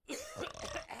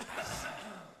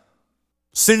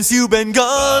since you've been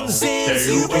gone.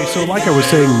 Okay, so like I was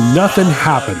saying, nothing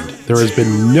happened. There has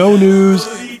been no news.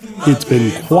 It's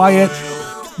been quiet.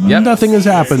 Yep. Nothing has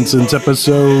happened since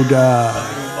episode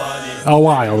a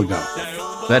while ago.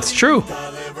 That's true.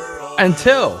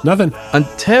 Until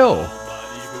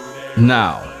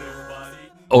now.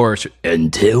 Or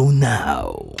until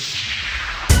now.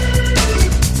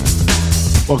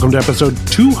 Welcome to episode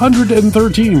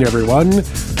 213, everyone.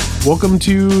 Welcome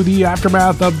to the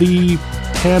aftermath of the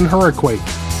Pan-Hurricane.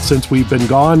 Since we've been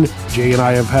gone, Jay and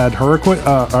I have had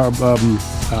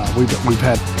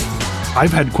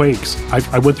I've had quakes.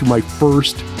 I went through my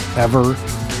first ever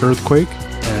earthquake,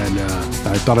 and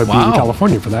I thought I'd be in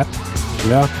California for that.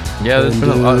 Yeah, there's been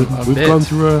a we've bit. gone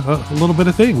through a little bit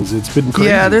of things. It's been crazy.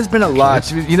 Yeah, there's been a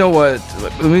lot. You know what?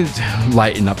 Let me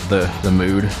lighten up the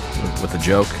mood with a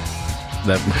joke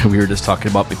that we were just talking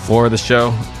about before the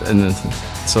show. And then,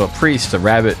 so a priest, a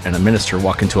rabbit, and a minister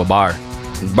walk into a bar.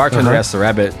 The bartender asks the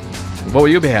rabbit, "What will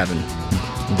you be having?"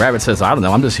 The rabbit says, "I don't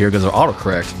know. I'm just here because of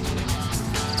autocorrect."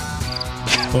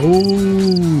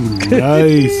 Oh,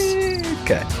 nice.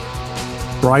 Okay.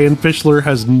 Brian Fischler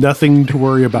has nothing to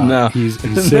worry about. No. He's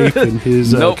safe in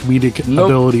his comedic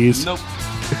abilities. Nope.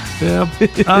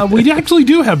 Yeah. We actually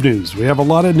do have news. We have a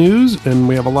lot of news, and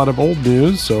we have a lot of old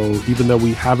news. So even though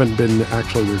we haven't been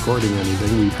actually recording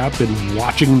anything, we have been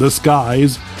watching the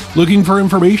skies, looking for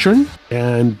information.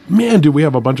 And man, do we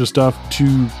have a bunch of stuff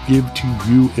to give to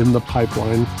you in the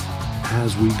pipeline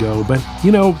as we go. But,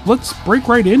 you know, let's break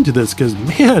right into this because,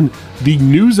 man, the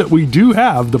news that we do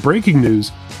have, the breaking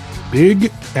news,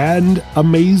 big and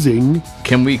amazing.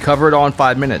 Can we cover it all in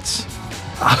 5 minutes?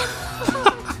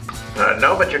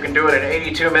 No, but you can do it in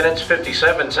 82 minutes,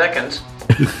 57 seconds.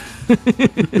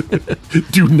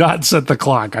 Do not set the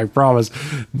clock, I promise.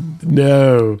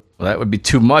 No. Well, that would be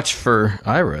too much for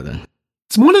Ira then.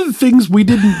 It's one of the things we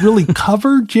didn't really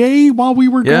cover, Jay, while we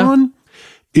were gone,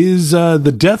 is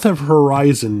the death of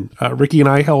Horizon. Ricky and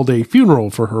I held a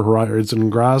funeral for Horizon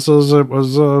Grasses. It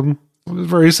was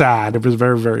very sad. It was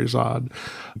very, very sad.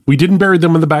 We didn't bury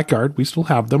them in the backyard. We still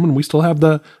have them, and we still have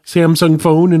the Samsung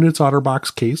phone in its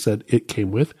OtterBox case that it came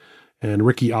with. And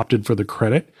Ricky opted for the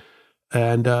credit.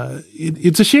 And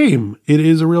it's a shame. It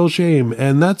is a real shame.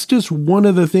 And that's just one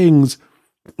of the things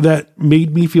that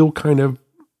made me feel kind of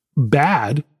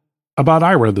bad about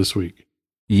Ira this week.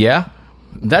 Yeah.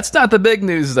 That's not the big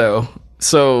news, though.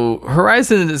 So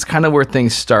Horizon is kind of where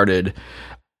things started.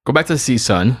 Go back to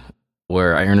CSUN,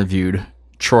 where I interviewed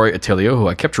Troy Attilio, who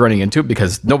I kept running into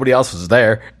because nobody else was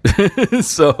there.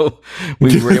 So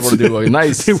we were able to do a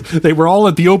nice... They were all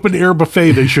at the open air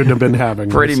buffet they shouldn't have been having.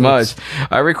 Pretty much.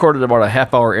 I recorded about a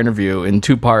half-hour interview in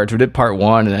 2 parts. We did part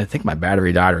 1, and I think my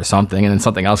battery died or something, and then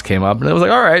something else came up. And I was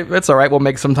like, all right, that's all right. We'll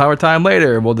make some time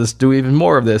later. We'll just do even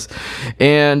more of this.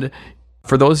 And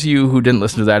for those of you who didn't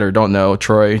listen to that or don't know,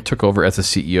 Troy took over as the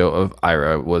CEO of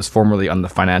Ira, was formerly on the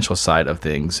financial side of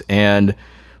things, and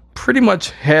pretty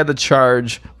much had the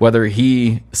charge, whether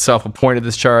he self-appointed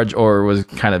this charge or was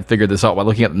kind of figured this out by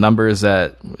looking at the numbers,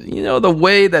 that, you know, the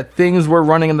way that things were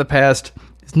running in the past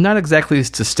is not exactly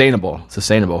sustainable.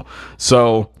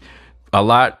 So a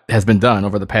lot has been done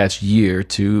over the past year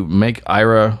to make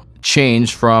Ira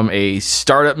change from a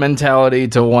startup mentality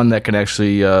to one that can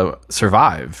actually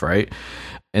survive, right,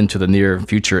 into the near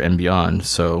future and beyond.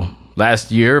 So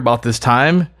last year, about this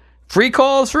time, free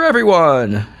calls for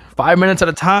everyone. 5 minutes at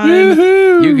a time.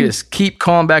 Woo-hoo! You just keep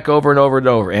calling back over and over and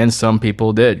over. And some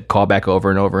people did call back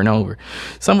over and over and over.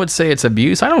 Some would say it's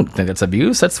abuse. I don't think it's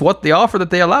abuse. That's what the offer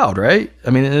that they allowed, right? I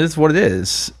mean, it is what it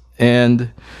is. And,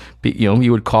 you know,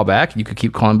 you would call back. You could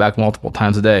keep calling back multiple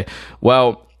times a day.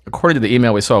 Well, according to the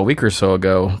email we saw a week or so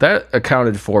ago, that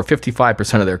accounted for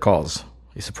 55% of their calls.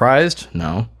 You surprised?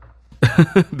 No.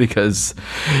 Because,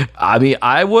 I mean,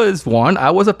 I was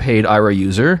a paid Ira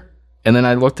user. And then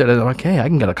I looked at it and I'm like, hey, I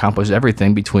can accomplish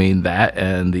everything between that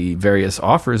and the various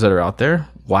offers that are out there.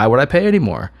 Why would I pay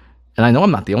anymore? And I know I'm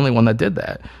not the only one that did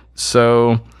that.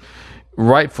 So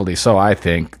rightfully so, I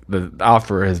think the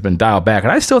offer has been dialed back.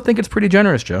 And I still think it's pretty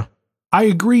generous, Joe. I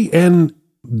agree. And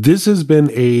this has been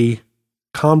a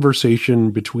conversation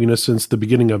between us since the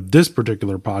beginning of this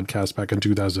particular podcast back in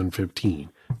 2015.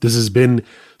 This has been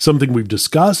something we've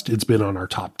discussed. It's been on our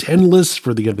top 10 list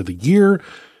for the end of the year.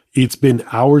 It's been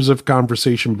hours of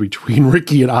conversation between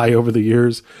Ricky and I over the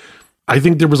years. I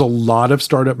think there was a lot of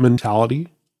startup mentality.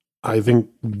 I think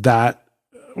that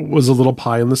was a little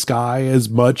pie in the sky, as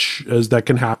much as that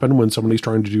can happen when somebody's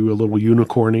trying to do a little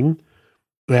unicorning.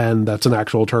 And that's an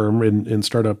actual term in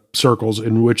startup circles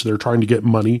in which they're trying to get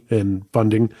money and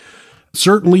funding.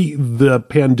 Certainly, the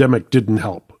pandemic didn't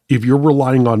help. If you're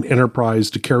relying on enterprise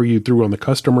to carry you through on the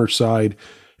customer side,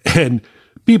 And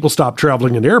people stop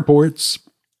traveling in airports,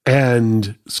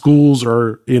 and schools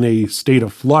are in a state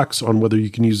of flux on whether you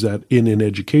can use that in an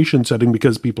education setting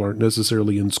because people aren't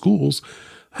necessarily in schools.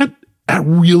 That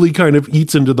really kind of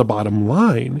eats into the bottom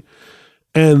line.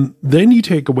 And then you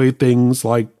take away things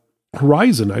like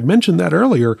Horizon. I mentioned that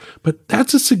earlier, but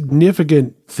that's a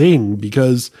significant thing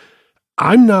because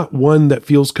I'm not one that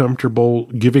feels comfortable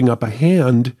giving up a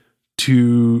hand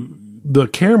to the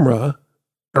camera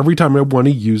every time I want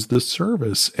to use this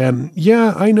service. And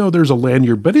yeah, I know there's a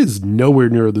lanyard, but it's nowhere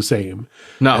near the same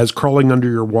as crawling under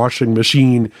your washing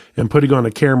machine and putting on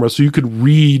a camera so you can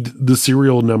read the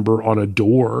serial number on a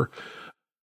door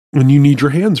when you need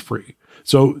your hands free.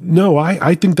 So no,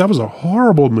 I think that was a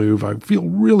horrible move. I feel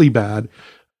really bad.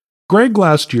 Greg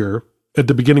last year at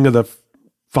the beginning of the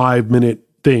 5-minute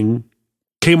thing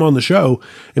came on the show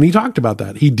and he talked about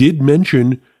that. He did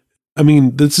mention, I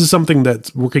mean, this is something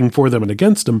that's working for them and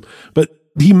against them, but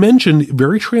he mentioned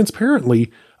very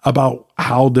transparently about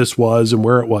how this was and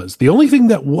where it was. The only thing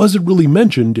that wasn't really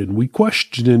mentioned, and we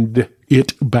questioned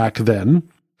it back then,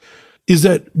 is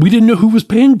that we didn't know who was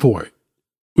paying for it.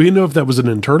 We didn't know if that was an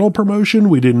internal promotion.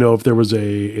 We didn't know if there was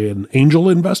an angel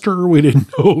investor. We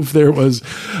didn't know if there was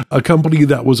a company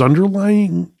that was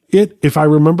underlying it, if I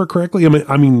remember correctly.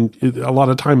 I mean, a lot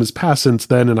of time has passed since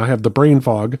then and I have the brain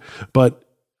fog, but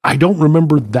I don't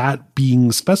remember that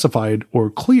being specified or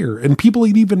clear. And people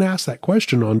had even asked that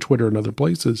question on Twitter and other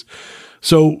places.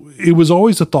 So it was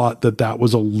always a thought that that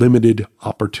was a limited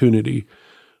opportunity.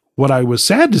 What I was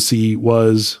sad to see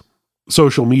was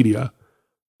social media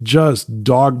just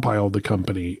dogpiled the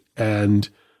company. And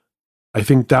I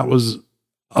think that was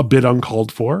a bit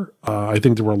uncalled for. I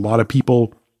think there were a lot of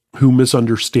people who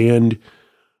misunderstand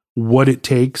what it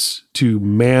takes to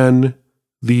man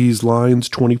these lines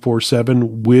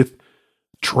 24/7 with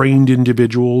trained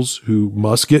individuals who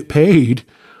must get paid.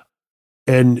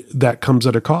 And that comes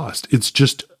at a cost. It's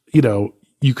just,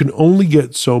 you can only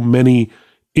get so many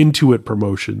Intuit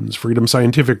promotions, Freedom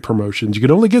Scientific promotions. You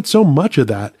can only get so much of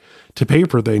that to pay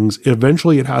for things.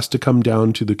 Eventually it has to come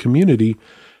down to the community.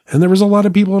 And there was a lot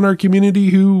of people in our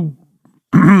community who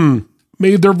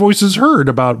made their voices heard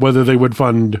about whether they would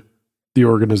fund the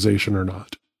organization or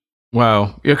not.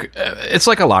 Wow. It's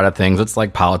like a lot of things. It's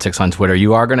like politics on Twitter.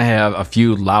 You are going to have a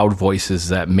few loud voices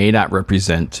that may not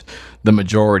represent the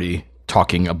majority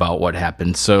talking about what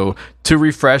happened. So to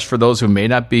refresh, for those who may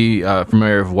not be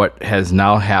familiar with what has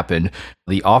now happened,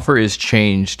 the offer is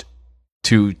changed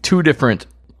to 2 different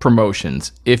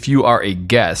promotions. If you are a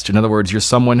guest, in other words, you're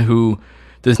someone who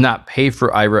does not pay for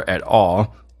Aira at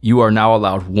all, you are now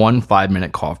allowed 1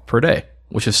 5-minute call per day,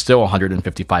 which is still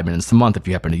 155 minutes a month if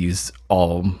you happen to use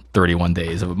all 31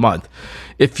 days of a month.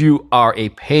 If you are a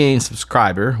paying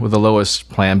subscriber, with the lowest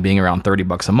plan being around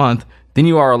 $30 a month, then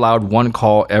you are allowed 1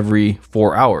 call every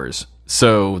 4 hours.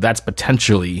 So that's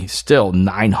potentially still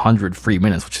 900 free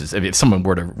minutes, which is, if someone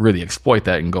were to really exploit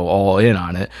that and go all in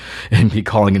on it and be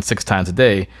calling in 6 times a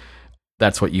day,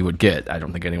 that's what you would get. I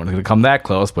don't think anyone's going to come that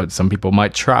close, but some people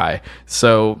might try.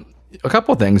 So a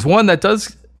couple of things. One, that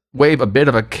does wave a bit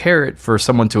of a carrot for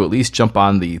someone to at least jump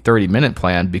on the 30-minute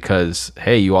plan because,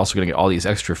 hey, you also going to get all these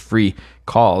extra free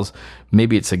calls.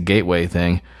 Maybe it's a gateway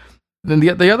thing. Then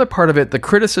the other part of it, the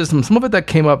criticism, some of it that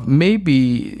came up,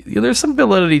 maybe there's some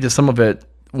validity to some of it.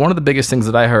 One of the biggest things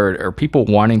that I heard are people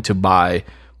wanting to buy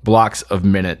blocks of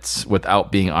minutes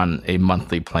without being on a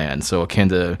monthly plan. So akin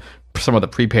to some of the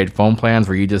prepaid phone plans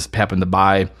where you just happen to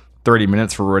buy 30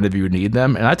 minutes for whenever you need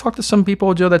them. And I talked to some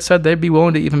people, Joe, that said they'd be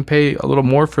willing to even pay a little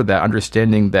more for that,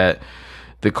 understanding that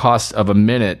the cost of a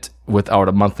minute without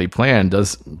a monthly plan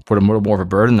does put a little more of a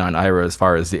burden on Aira as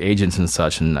far as the agents and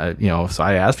such. And, so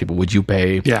I asked people, would you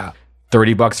pay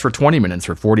 $30 for 20 minutes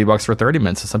or $40 for 30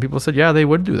 minutes? And some people said, yeah, they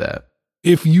would do that.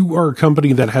 If you are a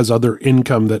company that has other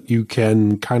income that you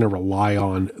can kind of rely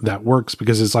on, that works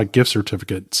because it's like gift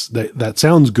certificates. That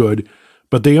sounds good,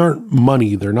 but they aren't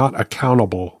money. They're not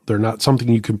accountable. They're not something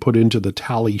you can put into the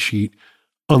tally sheet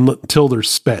until they're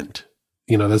spent.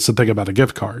 That's the thing about a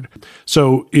gift card.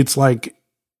 So it's like,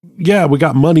 yeah, we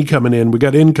got money coming in. We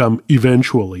got income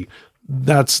eventually.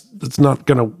 That's not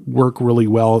going to work really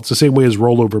well. It's the same way as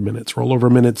rollover minutes. Rollover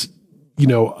minutes,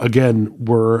 again,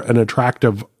 were an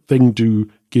attractive thing to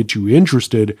get you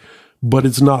interested, but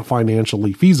it's not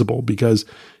financially feasible because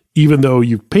even though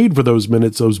you've paid for those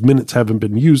minutes haven't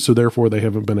been used. So therefore they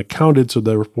haven't been accounted. So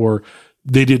therefore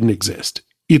they didn't exist.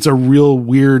 It's a real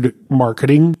weird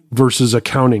marketing versus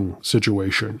accounting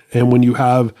situation. And when you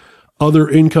have other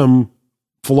income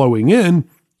flowing in,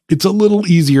 it's a little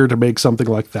easier to make something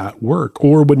like that work,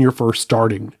 or when you're first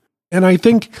starting. And I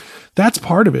think that's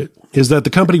part of it, is that the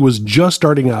company was just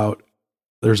starting out.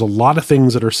 There's a lot of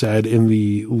things that are said in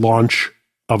the launch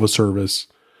of a service.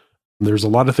 There's a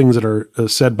lot of things that are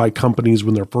said by companies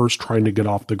when they're first trying to get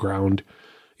off the ground.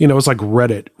 It's like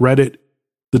Reddit.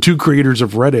 The two creators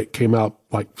of Reddit came out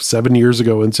like 7 years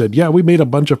ago and said, yeah, we made a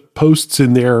bunch of posts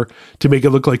in there to make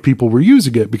it look like people were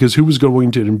using it, because who was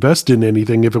going to invest in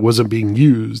anything if it wasn't being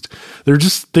used? They're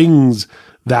just things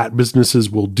that businesses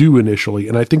will do initially.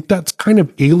 And I think that's kind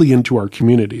of alien to our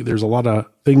community. There's a lot of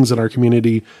things in our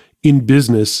community in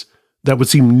business that would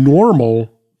seem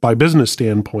normal by business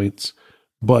standpoints,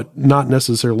 but not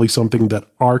necessarily something that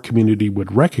our community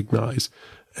would recognize.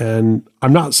 And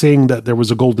I'm not saying that there was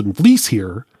a golden fleece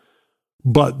here,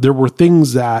 but there were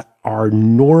things that are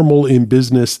normal in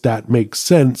business that make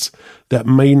sense that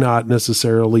may not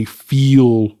necessarily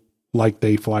feel like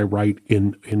they fly right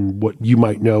in what you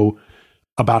might know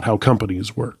about how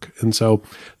companies work. And so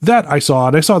that I saw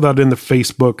that in the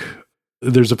Facebook.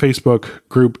 There's a Facebook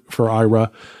group for Aira,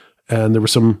 and there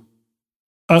were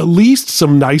at least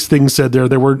some nice things said there.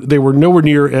 They were nowhere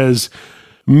near as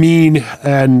mean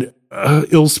and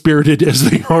ill-spirited as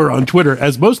they are on Twitter,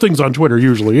 as most things on Twitter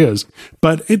usually is.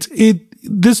 But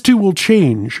this too will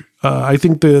change. I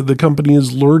think the company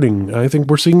is learning. I think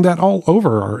we're seeing that all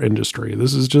over our industry.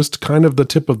 This is just kind of the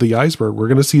tip of the iceberg. We're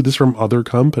going to see this from other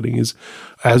companies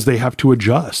as they have to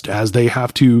adjust, as they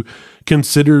have to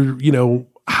consider,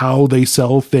 how they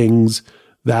sell things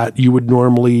that you would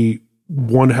normally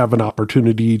want to have an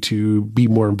opportunity to be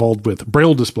more involved with.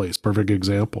 Braille displays, perfect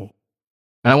example.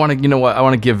 And I want to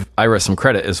give Aira some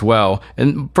credit as well.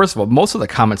 And first of all, most of the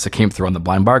comments that came through on the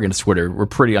Blind Bargains Twitter were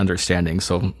pretty understanding.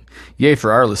 So yay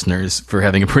for our listeners for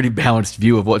having a pretty balanced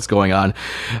view of what's going on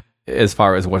as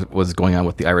far as what was going on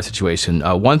with the Aira situation.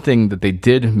 One thing that they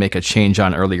did make a change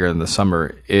on earlier in the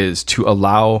summer is to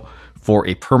allow for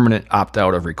a permanent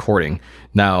opt-out of recording.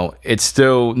 Now, it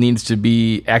still needs to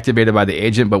be activated by the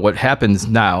agent, but what happens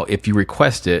now, if you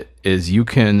request it, is you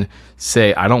can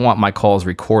say, I don't want my calls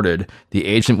recorded. The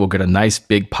agent will get a nice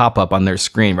big pop-up on their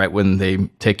screen right when they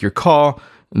take your call,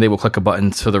 and they will click a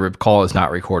button so the call is not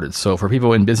recorded. So for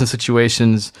people in business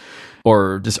situations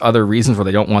or just other reasons where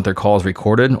they don't want their calls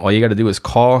recorded, all you got to do is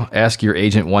ask your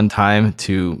agent one time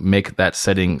to make that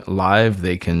setting live.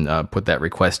 They can put that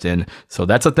request in. So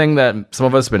that's a thing that some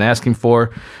of us have been asking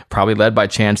for, probably led by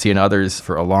Chansey and others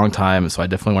for a long time. So I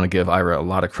definitely want to give Aira a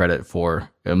lot of credit for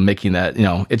making that,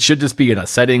 it should just be in a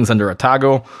settings under a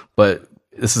toggle, but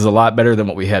this is a lot better than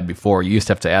what we had before. You used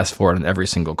to have to ask for it on every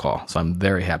single call. So I'm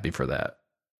very happy for that.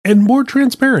 And more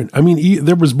transparent. I mean,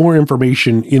 there was more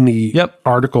information in the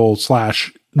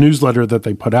article/newsletter that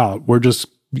they put out. We're just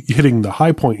hitting the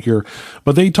high point here,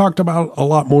 but they talked about a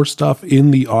lot more stuff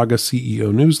in the August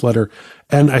CEO newsletter.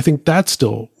 And I think that's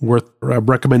still worth a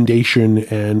recommendation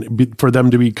and for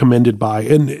them to be commended by.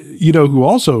 And who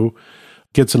also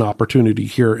gets an opportunity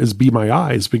here is Be My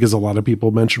Eyes, because a lot of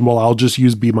people mention, well, I'll just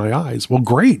use Be My Eyes. Well,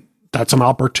 great. That's an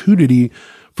opportunity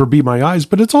for Be My Eyes,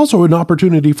 but it's also an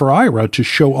opportunity for Aira to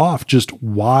show off just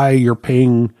why you're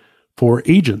paying for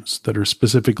agents that are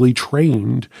specifically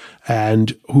trained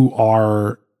and who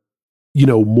are,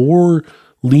 more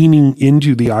leaning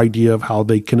into the idea of how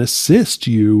they can assist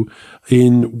you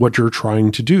in what you're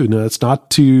trying to do. Now, that's not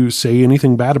to say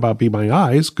anything bad about Be My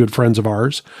Eyes, good friends of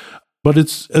ours, but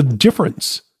it's a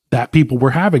difference that people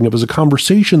were having. It was a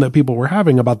conversation that people were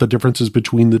having about the differences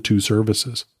between the two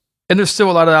services. And there's still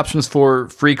a lot of options for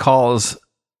free calls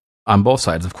on both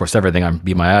sides. Of course, everything on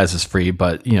Be My Eyes is free,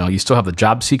 but you still have the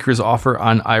job seekers offer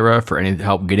on Aira for any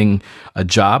help getting a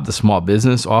job. The small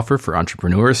business offer for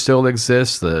entrepreneurs still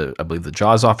exists. I believe the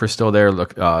JAWS offer is still there.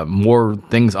 Look, more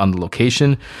things on the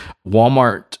location.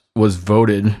 Walmart was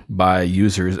voted by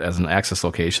users as an access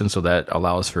location, so that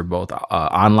allows for both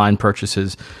online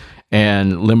purchases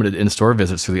and limited in-store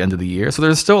visits through the end of the year. So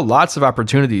there's still lots of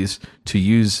opportunities to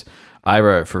use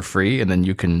Aira for free, and then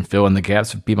you can fill in the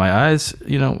gaps with Be My Eyes.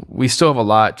 We still have a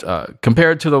lot.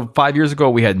 Compared to the 5 years ago,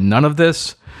 we had none of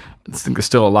this. I think there's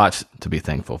still a lot to be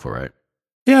thankful for, right?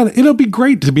 Yeah, it'll be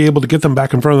great to be able to get them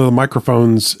back in front of the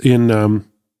microphones in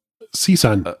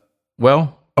CSUN.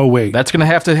 Oh, wait. That's going to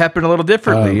have to happen a little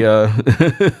differently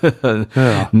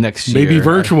next year. Maybe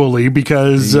virtually,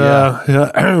 because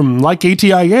like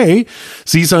ATIA,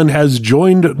 CSUN has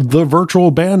joined the virtual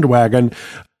bandwagon.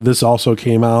 This also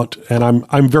came out, and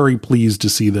I'm very pleased to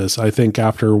see this. I think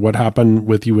after what happened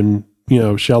with you and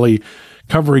Shelley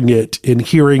covering it and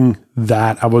hearing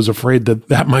that, I was afraid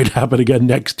that might happen again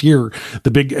next year. The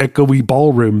big echoey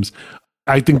ballrooms.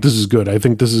 I think this is good. I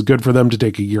think this is good for them to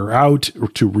take a year out or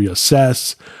to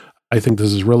reassess. I think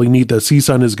this is really neat that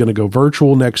CSUN is going to go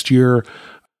virtual next year.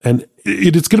 And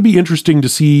it's going to be interesting to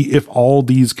see if all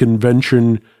these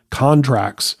convention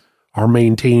contracts are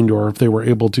maintained or if they were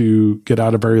able to get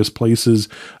out of various places.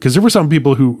 Because there were some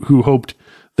people who hoped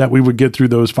that we would get through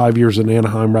those 5 years in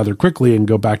Anaheim rather quickly and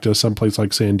go back to someplace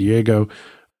like San Diego.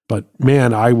 But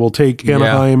man, I will take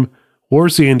Anaheim or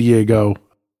San Diego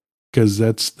because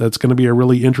that's going to be a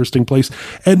really interesting place.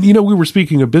 And, we were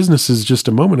speaking of businesses just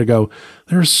a moment ago.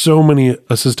 There's so many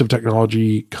assistive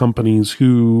technology companies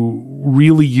who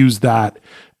really use that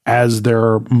as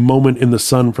their moment in the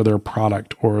sun for their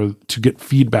product or to get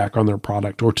feedback on their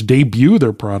product or to debut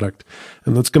their product.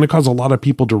 And that's going to cause a lot of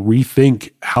people to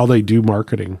rethink how they do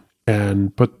marketing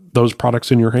and put those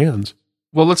products in your hands.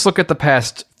 Well, let's look at the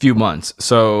past few months.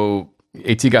 So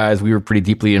AT Guys, we were pretty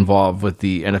deeply involved with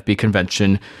the NFB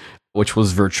convention, which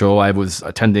was virtual. I was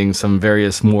attending some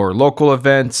various more local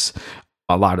events.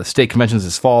 A lot of state conventions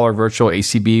this fall are virtual.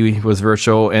 ACB was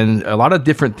virtual, and a lot of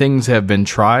different things have been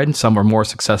tried. Some are more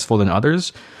successful than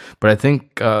others, but I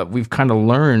think we've kind of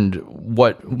learned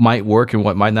what might work and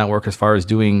what might not work as far as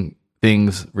doing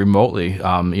things remotely.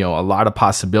 A lot of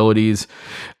possibilities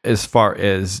as far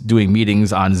as doing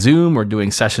meetings on Zoom or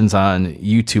doing sessions on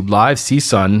YouTube Live.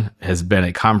 CSUN has been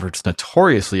a conference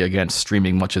notoriously against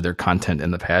streaming much of their content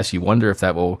in the past. You wonder if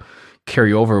that will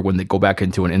carry over when they go back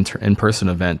into an in-person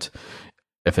event,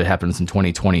 if it happens in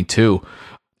 2022.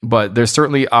 But there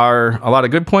certainly are a lot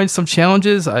of good points, some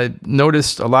challenges. I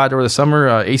noticed a lot over the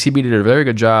summer. ACB did a very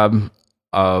good job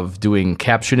of doing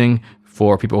captioning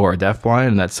for people who are deafblind,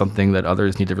 and that's something that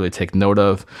others need to really take note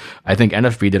of. I think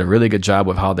NFB did a really good job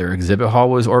with how their exhibit hall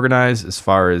was organized, as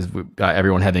far as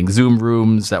everyone having Zoom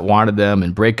rooms that wanted them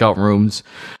and breakout rooms.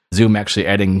 Zoom actually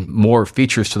adding more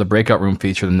features to the breakout room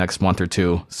feature the next month or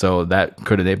two, so that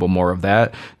could enable more of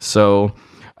that. So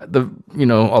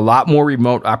a lot more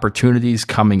remote opportunities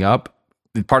coming up.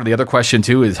 Part of the other question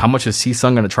too is how much is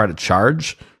CSUN going to try to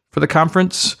charge for the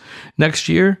conference next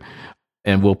year?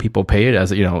 And will people pay it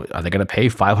as, are they going to pay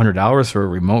 $500 for a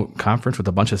remote conference with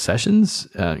a bunch of sessions?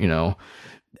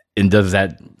 And does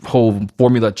that whole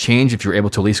formula change if you're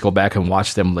able to at least go back and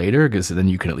watch them later? Because then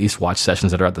you can at least watch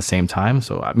sessions that are at the same time.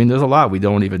 So, there's a lot we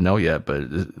don't even know yet, but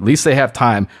at least they have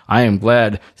time. I am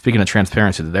glad, speaking of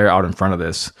transparency, that they're out in front of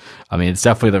this. It's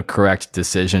definitely the correct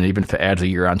decision, even if it adds a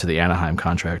year onto the Anaheim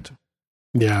contract.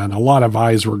 Yeah, and a lot of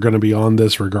eyes were going to be on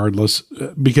this regardless,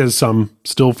 because some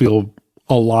still feel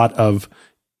a lot of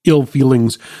ill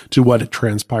feelings to what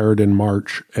transpired in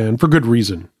March, and for good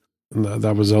reason. And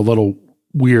that was a little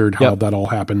weird how that all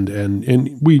happened.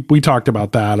 And we talked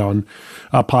about that on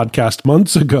a podcast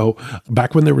months ago,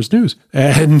 back when there was news.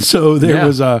 And so there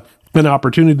was an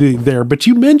opportunity there. But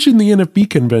you mentioned the NFB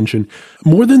convention.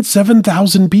 More than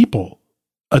 7,000 people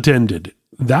attended.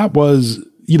 That was,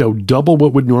 double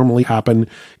what would normally happen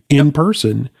in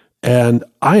person. And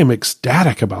I am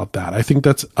ecstatic about that. I think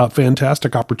that's a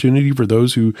fantastic opportunity for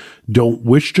those who don't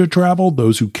wish to travel,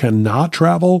 those who cannot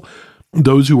travel,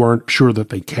 those who aren't sure that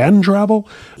they can travel.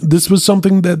 This was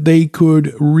something that they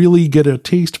could really get a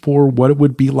taste for what it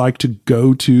would be like to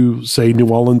go to, say, New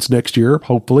Orleans next year,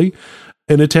 hopefully,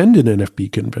 and attend an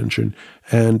NFB convention.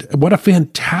 And what a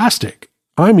fantastic,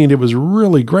 it was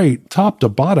really great, top to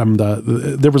bottom.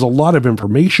 There was a lot of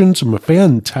information, some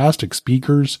fantastic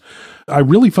speakers. I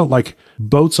really felt like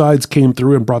both sides came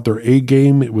through and brought their A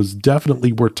game. It was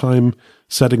definitely worth time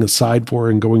setting aside for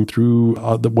and going through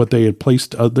what they had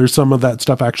placed. There's some of that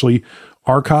stuff actually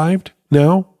archived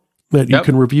now that you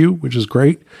can review, which is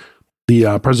great.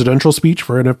 The presidential speech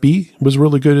for NFB was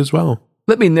really good as well.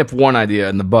 Let me nip one idea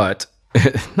in the butt.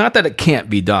 Not that it can't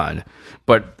be done,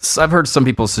 but I've heard some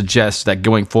people suggest that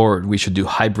going forward, we should do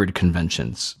hybrid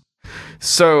conventions.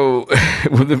 So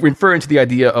referring to the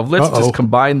idea of let's just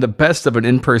combine the best of an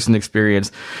in-person experience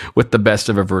with the best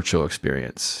of a virtual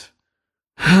experience.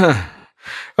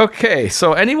 Okay,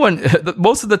 so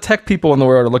most of the tech people in the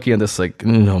world are looking at this like,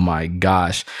 oh my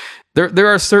gosh. There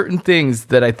are certain things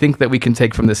that I think that we can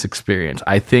take from this experience.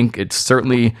 I think it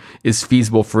certainly is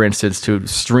feasible, for instance, to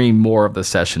stream more of the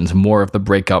sessions, more of the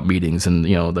breakout meetings and,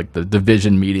 like the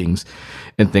division meetings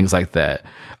and things like that.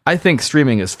 I think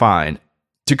streaming is fine.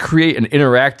 To create an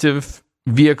interactive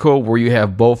vehicle where you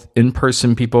have both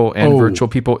in-person people and virtual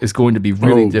people is going to be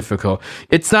really difficult.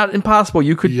 It's not impossible.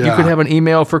 You could have an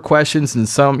email for questions, and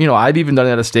some, I've even done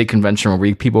it at a state convention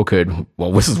where people could,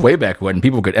 this is way back when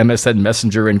people could MSN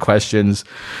Messenger in questions,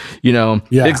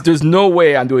 there's no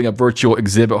way I'm doing a virtual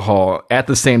exhibit hall at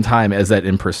the same time as that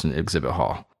in-person exhibit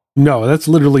hall. No, that's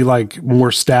literally like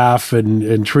more staff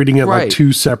and treating it Right. like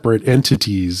two separate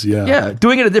entities. Yeah. Yeah,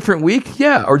 doing it a different week,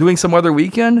 yeah, or doing some other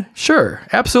weekend, sure,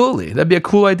 absolutely, that'd be a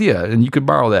cool idea, and you could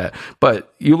borrow that.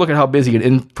 But you look at how busy an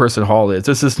in-person hall is.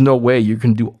 There's just no way you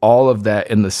can do all of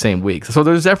that in the same week. So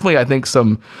there's definitely, I think,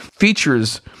 some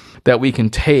features that we can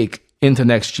take into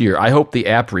next year. I hope the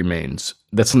app remains.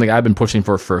 That's something I've been pushing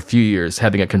for a few years,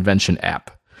 having a convention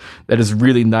app. That is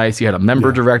really nice. You had a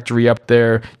member directory up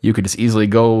there. You could just easily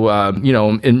go,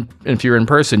 if you're in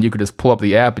person, you could just pull up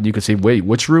the app and you could say, wait,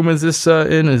 which room is this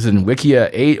in? Is it in Wikia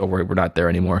 8? Or we're not there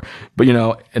anymore. But,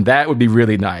 and that would be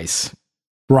really nice.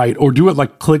 Right. Or do it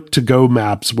like click to go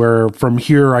maps where from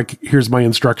here, here's my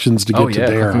instructions to get to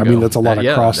there. I mean, that's a lot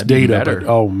of cross data, but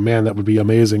oh man, that would be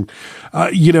amazing.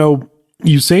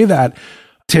 You say that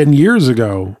 10 years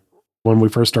ago, when we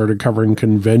first started covering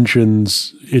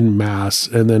conventions in mass,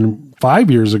 and then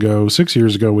 6 years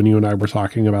ago, when you and I were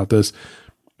talking about this,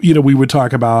 we would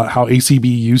talk about how ACB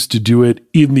used to do it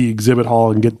in the exhibit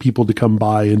hall and get people to come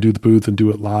by and do the booth and do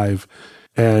it live.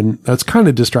 And that's kind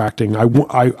of distracting.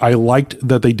 I liked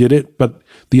that they did it, but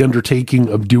the undertaking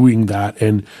of doing that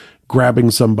and grabbing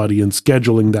somebody and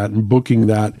scheduling that and booking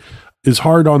that is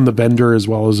hard on the vendor as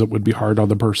well as it would be hard on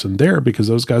the person there, because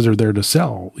those guys are there to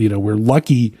sell. We're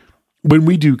lucky. When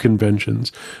we do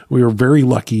conventions, we are very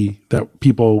lucky that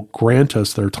people grant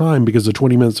us their time, because the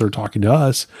 20 minutes they're talking to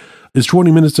us is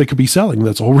 20 minutes they could be selling.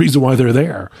 That's the whole reason why they're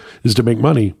there, is to make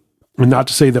money. And not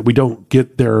to say that we don't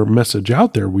get their message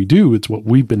out there. We do. It's what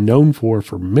we've been known for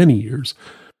many years.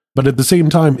 But at the same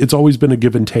time, it's always been a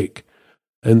give and take.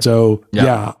 And so,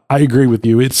 yeah, I agree with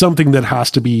you. It's something that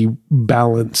has to be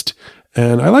balanced.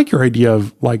 And I like your idea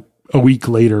of like a week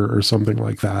later or something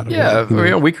like that. Yeah, or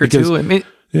a week or two. I mean,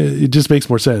 it just makes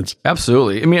more sense.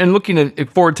 Absolutely. I mean, and looking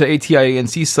forward to ATIA and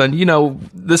CSUN,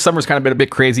 this summer's kind of been a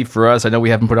bit crazy for us. I know we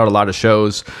haven't put out a lot of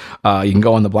shows. You can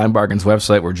go on the Blind Bargains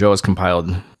website where Joe has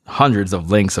compiled hundreds of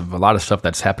links of a lot of stuff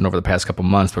that's happened over the past couple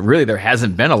months, but really there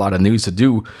hasn't been a lot of news to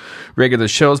do regular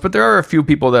shows. But there are a few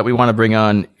people that we want to bring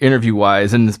on interview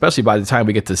wise, and especially by the time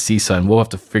we get to CSUN, we'll have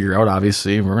to figure out,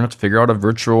 obviously, we're gonna have to figure out a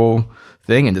virtual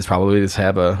thing and just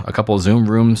have a couple of Zoom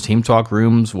rooms, Team Talk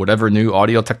rooms, whatever new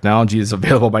audio technology is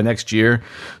available by next year,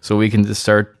 so we can just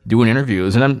start doing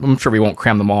interviews. And I'm sure we won't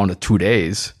cram them all into 2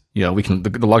 days. We can,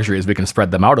 the luxury is we can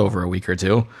spread them out over a week or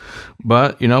two,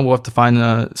 but we'll have to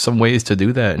find some ways to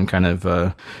do that and kind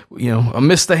of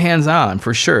miss the hands-on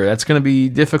for sure. That's going to be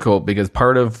difficult because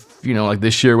part of like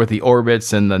this year with the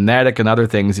orbits and the NATIC and other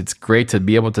things, it's great to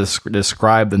be able to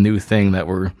describe the new thing that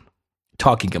we're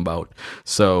talking about.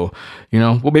 So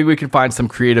maybe we can find some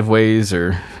creative ways,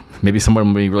 or maybe someone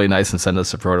will be really nice and send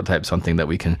us a prototype, something that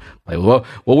we can play. We'll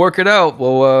work it out.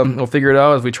 We'll figure it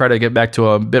out as we try to get back to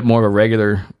a bit more of a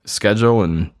regular schedule,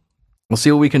 and we'll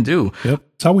see what we can do. Yep.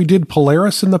 It's how we did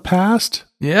Polaris in the past.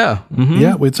 Yeah. Mm-hmm.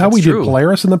 Yeah. It's how we did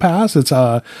Polaris in the past. It's,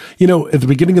 at the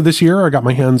beginning of this year, I got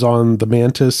my hands on the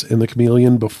Mantis and the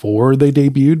Chameleon before they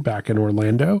debuted back in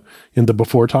Orlando in the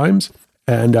before times.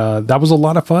 And that was a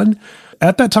lot of fun.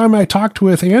 At that time, I talked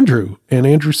with Andrew, and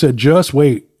Andrew said, just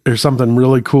wait, there's something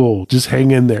really cool. Just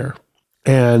hang in there.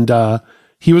 And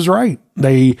he was right.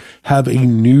 They have a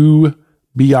new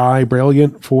BI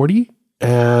Brilliant 40,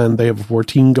 and they have a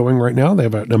 14 going right now. They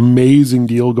have an amazing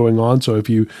deal going on. So if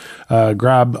you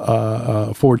grab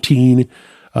a 14,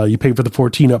 you pay for the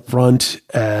 14 up front,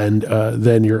 and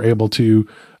then you're able to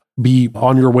be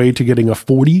on your way to getting a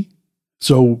 40.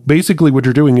 So basically what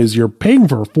you're doing is you're paying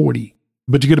for a 40,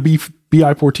 but you get a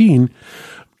BI 14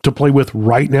 to play with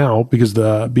right now, because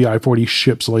the BI 40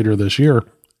 ships later this year.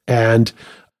 And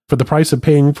for the price of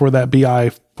paying for that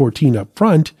BI 14 up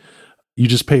front, you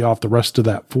just pay off the rest of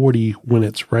that 40 when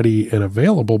it's ready and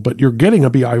available. But you're getting a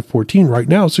BI 14 right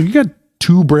now. So you get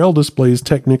 2 Braille displays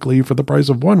technically for the price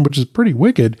of 1, which is pretty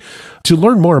wicked. To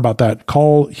learn more about that,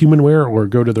 call Humanware or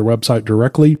go to their website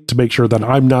directly to make sure that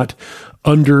I'm not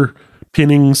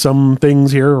underpinning some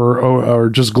things here or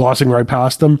just glossing right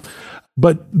past them.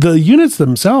 But the units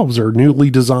themselves are newly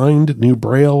designed, new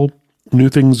Braille, new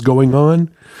things going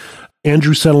on.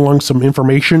 Andrew sent along some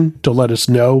information to let us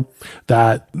know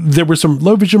that there were some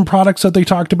low vision products that they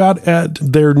talked about at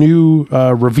their new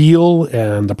Reveal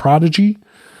and the Prodigy.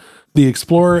 The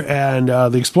Explorer and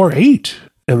the Explorer 8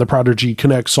 and the Prodigy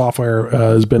Connect software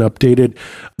has been updated.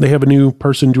 They have a new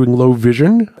person doing low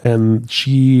vision, and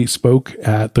she spoke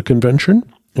at the convention.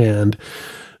 And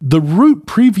the root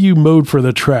preview mode for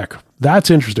the Trek,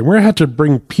 that's interesting. We're going to have to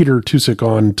bring Peter Tusick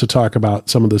on to talk about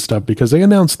some of this stuff, because they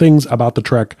announced things about the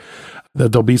Trek,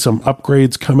 that there'll be some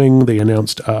upgrades coming. They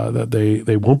announced that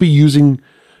they won't be using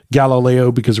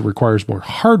Galileo because it requires more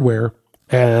hardware.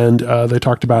 And they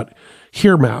talked about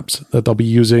hear maps that they'll be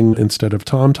using instead of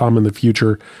TomTom in the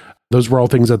future. Those were all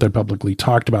things that they publicly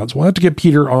talked about. So we'll have to get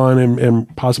Peter on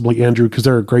and possibly Andrew, because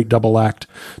they're a great double act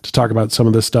to talk about some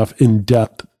of this stuff in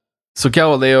depth. So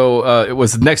Galileo, it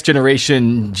was next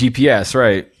generation GPS,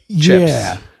 right? Chips.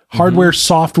 Yeah. Hardware,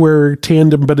 software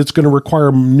tandem, but it's going to require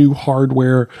new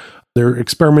hardware. They're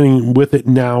experimenting with it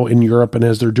now in Europe, and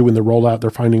as they're doing the rollout, they're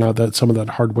finding out that some of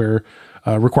that hardware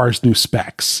requires new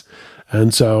specs.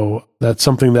 And so that's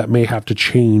something that may have to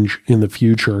change in the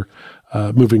future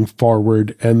moving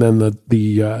forward. And then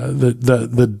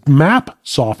the map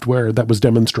software that was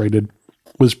demonstrated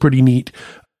was pretty neat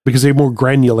because they have more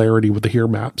granularity with the HERE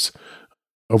maps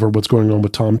over what's going on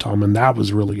with TomTom. And that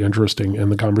was really interesting.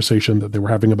 And the conversation that they were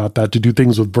having about that to do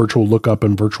things with virtual lookup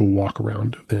and virtual walk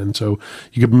around. And so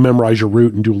you could memorize your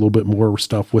route and do a little bit more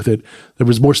stuff with it. There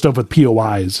was more stuff with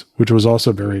POIs, which was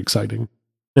also very exciting.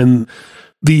 And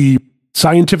the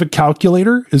scientific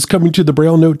calculator is coming to the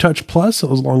Braille Note Touch Plus,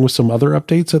 along with some other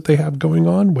updates that they have going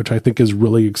on, which I think is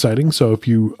really exciting. So if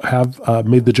you have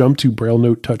made the jump to Braille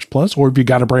Note Touch Plus, or if you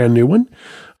got a brand new one,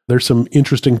 there's some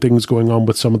interesting things going on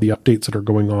with some of the updates that are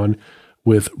going on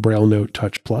with Braille Note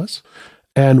Touch Plus.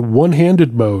 And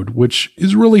one-handed mode, which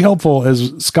is really helpful,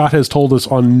 as Scott has told us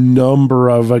on a number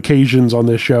of occasions on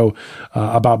this show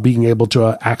about being able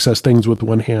to access things with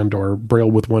one hand or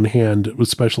Braille with one hand,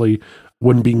 especially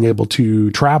when being able to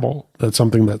travel. That's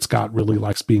something that Scott really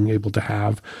likes being able to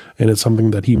have, and it's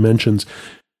something that he mentions.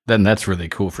 Then that's really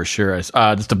cool for sure. Just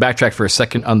to backtrack for a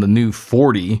second on the new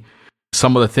 40,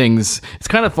 some of the things, it's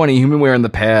kind of funny, HumanWare in the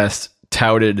past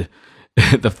touted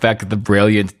the fact that the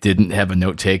Brailliant didn't have a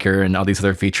note taker and all these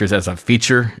other features as a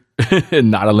feature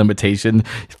and not a limitation.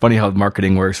 It's funny how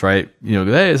marketing works, right? You know,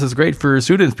 hey, this is great for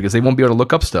students because they won't be able to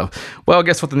look up stuff. Well,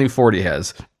 guess what the new 40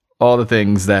 has? All the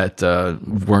things that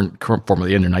weren't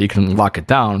formerly in there. Now you can lock it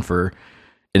down for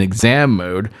an exam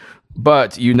mode,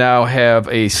 but you now have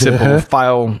a simple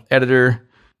file editor.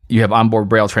 You have onboard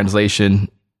Braille translation.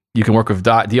 You can work with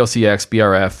DLCX,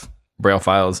 BRF, Braille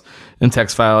files, and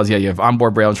text files. Yeah, you have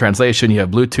onboard Braille translation. You have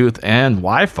Bluetooth and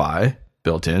Wi-Fi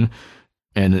built in,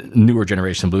 and newer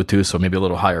generation Bluetooth, so maybe a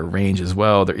little higher range as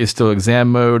well. There is still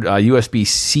exam mode,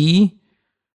 USB-C.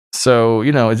 So,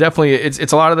 you know, it's definitely,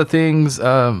 it's a lot of the things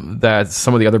that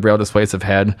some of the other Braille displays have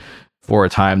had for a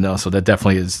time though. So that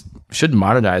definitely should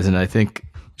modernize, and I think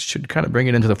should kind of bring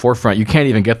it into the forefront. You can't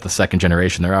even get the second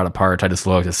generation. They're out of parts. I just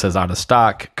looked. It says out of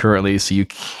stock currently, so you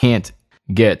can't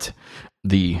get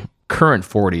the current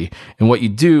 40. And what you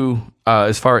do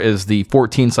as far as the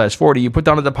 14/40, you put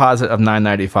down a deposit of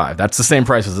 $9.95. That's the same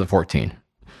price as the 14.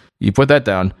 You put that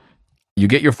down, you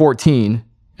get your 14,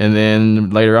 and then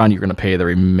later on you're going to pay the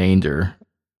remainder.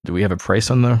 Do we have a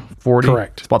price on the 40?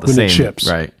 Correct. It's about the when same, it ships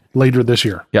right? Later this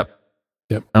year. Yep.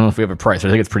 I don't know if we have a price. I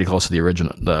think it's pretty close to the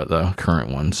original, the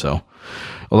current one. So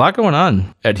a lot going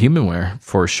on at HumanWare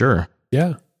for sure.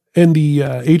 Yeah. And the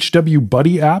HW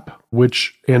Buddy app,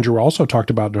 which Andrew also talked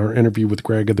about in our interview with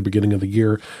Greg at the beginning of the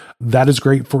year, that is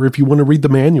great for if you want to read the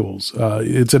manuals.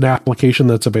 It's an application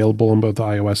that's available on both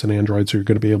iOS and Android, so you're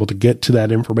going to be able to get to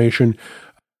that information.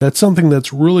 That's something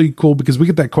that's really cool because we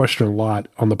get that question a lot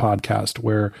on the podcast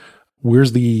where,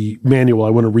 where's the manual? I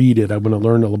want to read it. I want to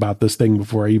learn all about this thing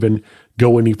before I even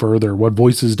go any further. What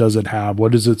voices does it have?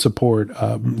 What does it support?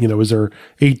 Is there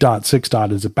 8 6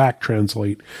 Is it back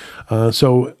translate?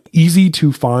 So easy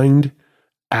to find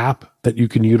app that you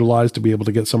can utilize to be able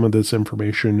to get some of this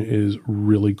information is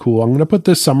really cool. I'm going to put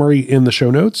this summary in the show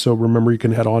notes. So remember, you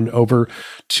can head on over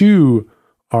to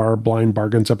our Blind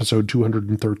Bargains episode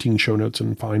 213 show notes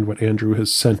and find what Andrew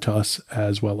has sent us,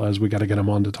 as well as we got to get him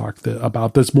on to talk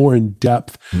about this more in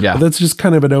depth. Yeah. But that's just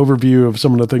kind of an overview of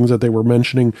some of the things that they were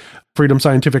mentioning. Freedom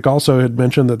Scientific also had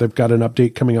mentioned that they've got an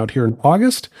update coming out here in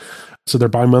August. So their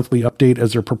bi-monthly update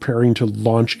as they're preparing to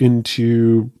launch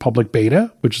into public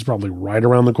beta, which is probably right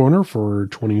around the corner for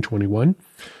 2021.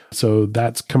 So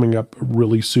that's coming up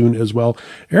really soon as well.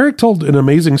 Eric told an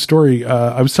amazing story.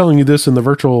 I was telling you this in the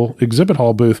virtual exhibit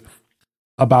hall booth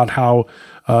about how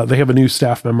they have a new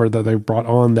staff member that they brought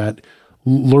on that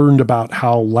learned about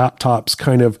how laptops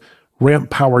kind of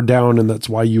ramp power down, and that's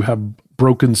why you have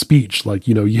broken speech. Like,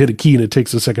 you hit a key and it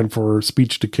takes a second for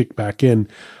speech to kick back in.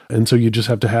 And so you just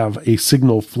have to have a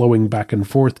signal flowing back and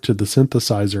forth to the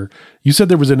synthesizer. You said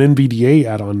there was an NVDA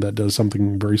add-on that does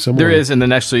something very similar. There is, and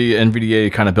then actually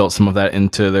NVDA kind of built some of that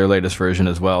into their latest version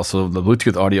as well. So the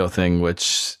Bluetooth audio thing,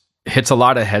 which hits a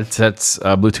lot of headsets,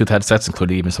 Bluetooth headsets,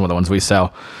 including even some of the ones we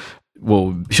sell,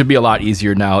 should be a lot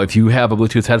easier now. If you have a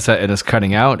Bluetooth headset and it's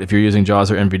cutting out, if you're using JAWS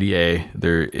or NVDA,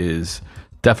 there is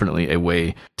definitely a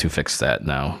way to fix that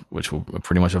now, which will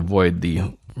pretty much avoid the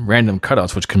random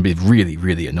cutouts, which can be really,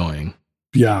 really annoying.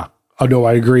 Yeah. Oh, no,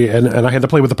 I agree. And I had to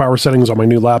play with the power settings on my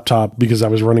new laptop because I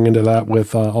was running into that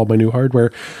with all my new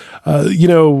hardware.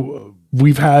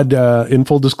 We've had, in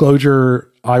full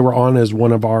disclosure, IRA-On as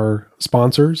one of our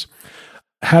sponsors.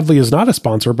 Hadley is not a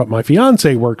sponsor, but my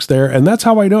fiance works there, and that's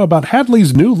how I know about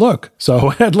Hadley's new look. So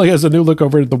Hadley has a new look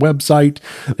over at the website.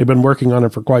 They've been working on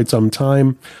it for quite some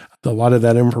time. A lot of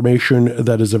that information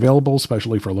that is available,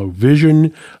 especially for low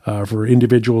vision, for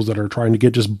individuals that are trying to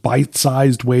get just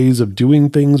bite-sized ways of doing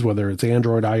things, whether it's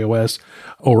Android, iOS,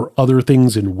 or other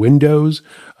things in Windows.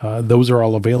 Those are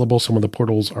all available. Some of the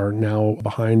portals are now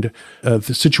behind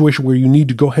the situation where you need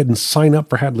to go ahead and sign up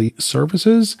for Hadley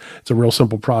services. It's a real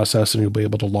simple process, and you'll be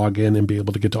able to log in and be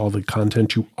able to get to all the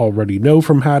content you already know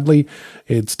from Hadley.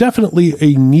 It's definitely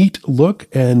a neat look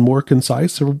and more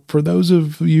concise. So for those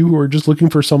of you who are just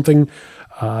looking for something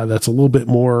that's a little bit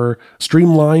more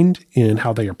streamlined in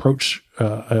how they approach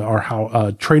or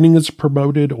how training is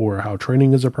promoted or how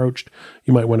training is approached,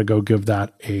 you might want to go give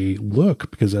that a look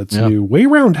because that's new.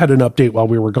 WayAround had an update while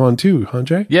we were gone too, huh,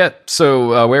 Jay? Yeah,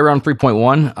 so WayAround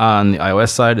 3.1 on the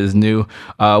iOS side is new.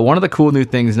 One of the cool new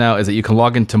things now is that you can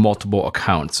log into multiple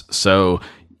accounts. So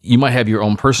you might have your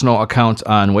own personal account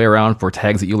on WayAround for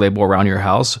tags that you label around your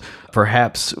house.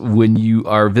 Perhaps when you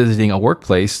are visiting a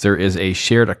workplace, there is a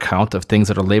shared account of things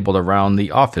that are labeled around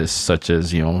the office, such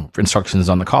as, instructions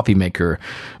on the coffee maker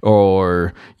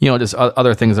or, just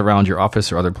other things around your office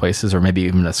or other places, or maybe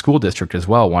even a school district as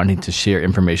well, wanting to share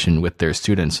information with their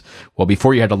students. Well,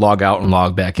 before you had to log out and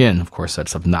log back in. Of course,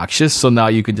 that's obnoxious. So now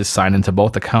you can just sign into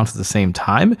both accounts at the same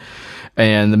time.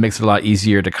 And it makes it a lot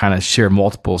easier to kind of share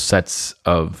multiple sets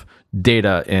of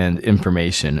data and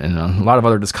information, and a lot of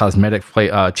other just cosmetic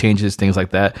changes, things like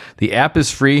that. The app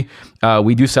is free.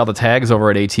 We do sell the tags over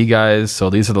at AT Guys. So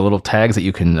these are the little tags that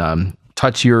you can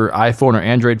touch your iPhone or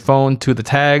Android phone to the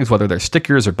tags, whether they're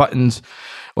stickers or buttons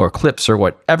or clips or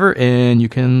whatever, and you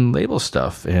can label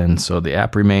stuff. And so the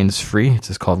app remains free. It's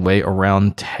just called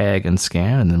WayAround Tag and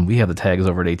Scan. And then we have the tags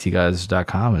over at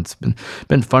atguys.com. It's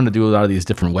been fun to do a lot of these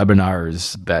different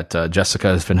webinars that Jessica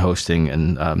has been hosting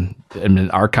and been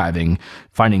archiving,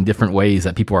 finding different ways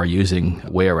that people are using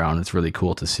WayAround. It's really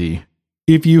cool to see.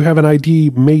 If you have an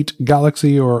ID Mate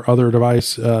Galaxy or other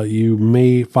device, you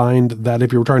may find that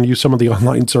if you're trying to use some of the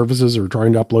online services or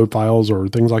trying to upload files or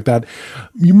things like that,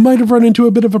 you might have run into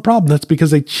a bit of a problem. That's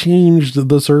because they changed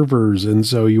the servers. And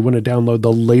so you want to download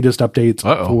the latest updates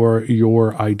for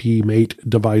your ID Mate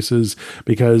devices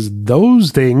because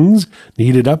those things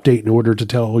need an update in order to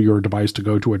tell your device to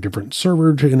go to a different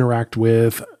server to interact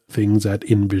with things at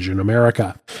Envision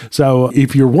America. So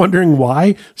if you're wondering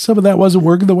why some of that wasn't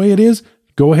working the way it is,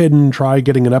 go ahead and try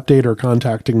getting an update or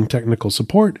contacting technical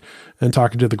support and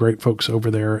talking to the great folks over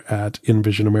there at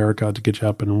Envision America to get you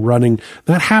up and running.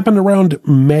 That happened around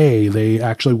May. They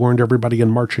actually warned everybody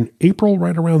in March and April,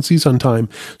 right around season time.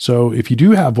 So if you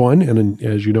do have one, and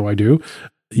as you know I do,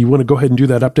 you want to go ahead and do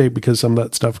that update because some of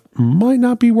that stuff might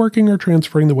not be working or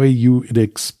transferring the way you had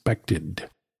expected.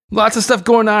 Lots of stuff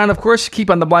going on. Of course, keep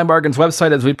on the Blind Bargains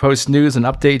website as we post news and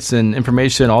updates and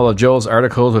information, all of Joel's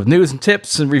articles with news and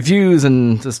tips and reviews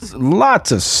and just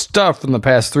lots of stuff from the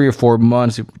past 3 or 4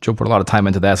 months. Joe put a lot of time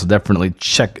into that, so definitely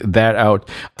check that out.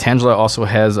 Tangela also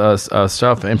has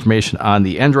stuff, information on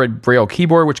the Android Braille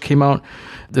keyboard, which came out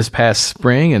this past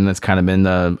spring, and that's kind of been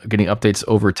getting updates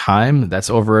over time. That's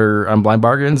over on Blind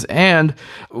Bargains. And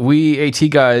we, AT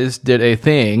Guys, did a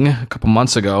thing a couple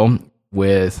months ago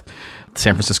with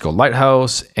San Francisco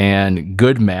Lighthouse and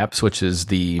Good Maps, which is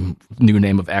the new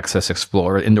name of Access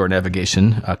Explorer, indoor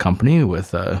navigation company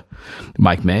with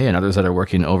Mike May and others that are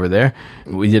working over there.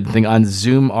 We did a thing on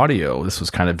Zoom audio. This was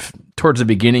kind of towards the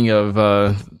beginning of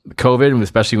COVID, and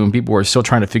especially when people were still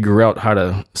trying to figure out how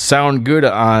to sound good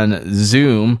on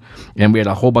Zoom. And we had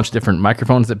a whole bunch of different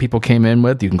microphones that people came in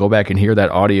with. You can go back and hear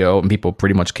that audio, and people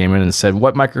pretty much came in and said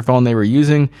what microphone they were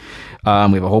using. We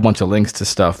have a whole bunch of links to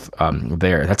stuff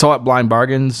there. That's all at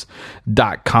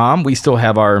blindbargains.com. We still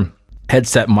have our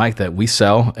headset mic that we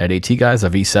sell at AT Guys, a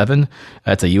V7.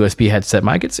 That's a USB headset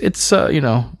mic. It's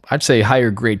I'd say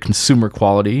higher grade consumer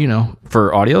quality,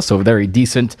 for audio. So very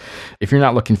decent. If you're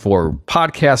not looking for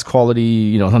podcast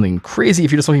quality, something crazy,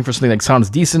 if you're just looking for something that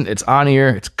sounds decent, it's on ear,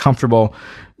 it's comfortable.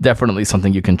 Definitely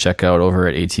something you can check out over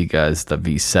at AT Guys, the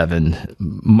V7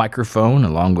 microphone,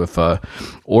 along with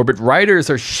Orbit Writers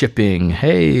are shipping.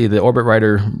 Hey, the Orbit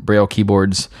Writer Braille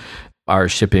keyboards are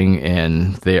shipping,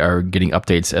 and they are getting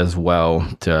updates as well.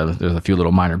 There's a few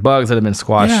little minor bugs that have been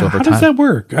squashed over time. How does that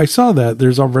work? I saw that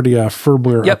there's already a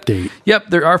firmware update. Yep,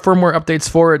 there are firmware updates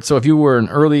for it. So if you were an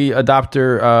early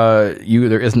adopter,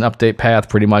 there is an update path.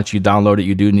 Pretty much, you download it.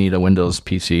 You do need a Windows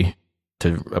PC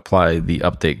to apply the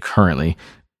update currently.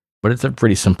 But it's a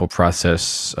pretty simple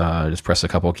process. Just press a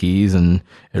couple keys and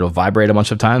it'll vibrate a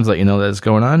bunch of times, let you know that it's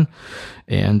going on,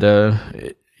 and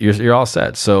you're all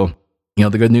set. So,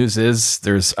 the good news is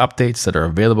there's updates that are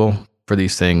available for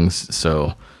these things.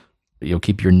 So you'll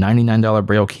keep your $99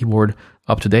 Braille keyboard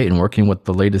up to date and working with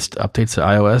the latest updates to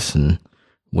iOS and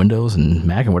Windows and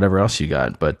Mac and whatever else you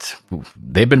got. But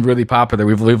they've been really popular.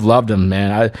 We've loved them,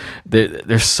 man.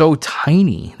 They're so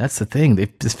tiny. That's the thing. They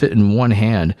just fit in one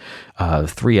hand,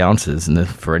 3 ounces. And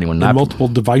for anyone not, and multiple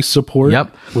device support.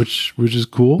 Yep, which is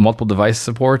cool. Multiple device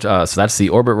support. So that's the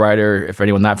Orbit Writer. If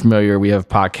anyone not familiar, we have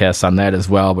podcasts on that as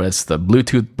well. But it's the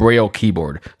Bluetooth Braille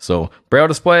keyboard. So Braille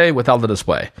display without the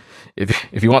display.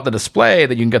 If you want the display,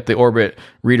 then you can get the Orbit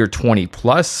Reader 20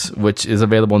 Plus, which is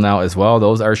available now as well.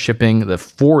 Those are shipping. The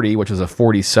 40, which is a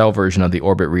 40 cell version of the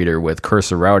Orbit Reader with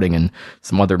cursor routing and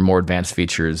some other more advanced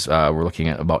features. We're looking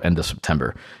at about end of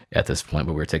September at this point,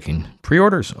 but we're taking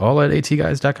pre-orders all at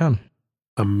atguys.com.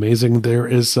 Amazing. There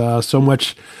is so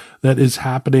much that is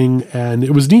happening, and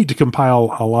it was neat to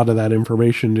compile a lot of that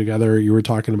information together. You were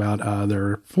talking about there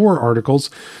are 4 articles.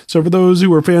 So for those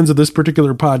who are fans of this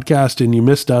particular podcast and you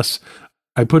missed us,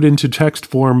 I put into text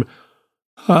form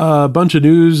a bunch of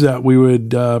news that we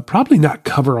would probably not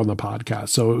cover on the podcast.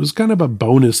 So it was kind of a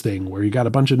bonus thing where you got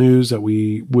a bunch of news that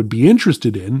we would be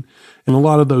interested in, and a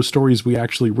lot of those stories we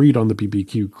actually read on the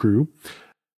PPQ crew.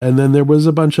 And then there was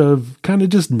a bunch of kind of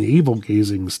just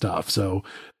navel-gazing stuff. So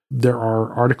there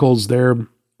are articles there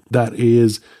that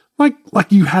is like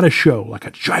you had a show, like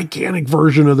a gigantic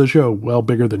version of the show, well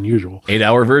bigger than usual.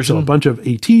 8-hour version. So a bunch of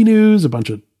AT news, a bunch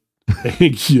of,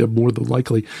 yeah, more than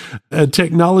likely, a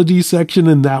technology section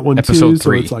in that one Episode too.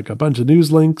 3. So it's like a bunch of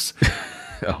news links.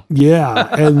 Oh. Yeah.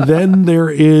 And then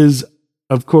there is,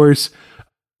 of course,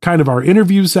 kind of our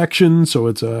interview section. So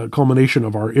it's a culmination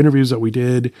of our interviews that we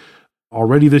did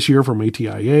already this year from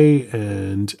ATIA,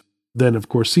 and then of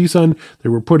course CSUN. They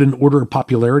were put in order of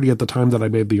popularity at the time that I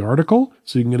made the article,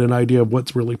 so you can get an idea of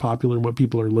what's really popular and what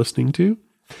people are listening to.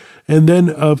 And then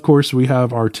of course we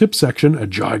have our tip section, a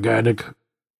gigantic,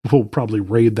 we'll probably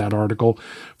raid that article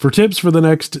for tips for the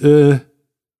next at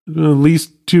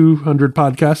least 200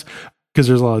 podcasts, because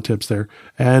there's a lot of tips there.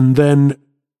 And then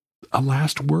a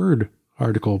last word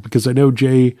article, because I know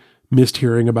Jay missed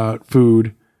hearing about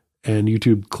food and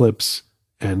YouTube clips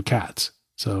and cats.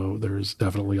 So there's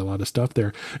definitely a lot of stuff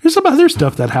there. There's some other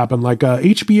stuff that happened, like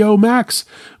HBO Max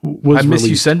was I miss released.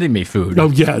 you sending me food.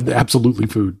 Oh yeah, absolutely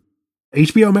food.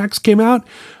 HBO Max came out,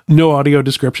 no audio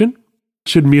description.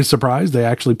 Shouldn't be a surprise. They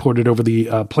actually ported over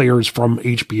the players from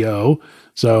HBO.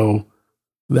 So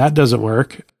that doesn't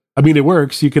work. I mean, it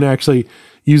works. You can actually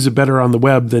use it better on the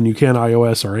web than you can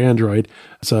iOS or Android.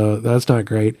 So that's not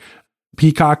great.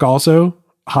 Peacock also,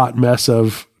 hot mess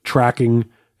of tracking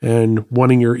and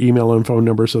wanting your email and phone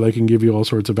number so they can give you all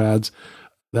sorts of ads.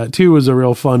 That too was a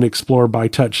real fun explore by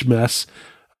touch mess.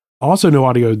 Also no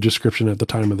audio description at the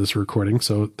time of this recording.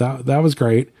 So that was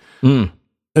great. And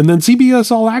then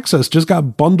CBS All Access just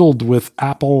got bundled with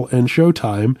Apple and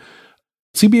Showtime.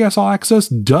 CBS All Access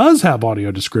does have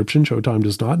audio description. Showtime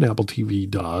does not, and Apple TV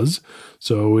does.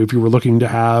 So if you were looking to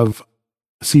have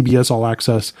CBS All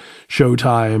Access,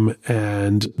 Showtime,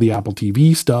 and the Apple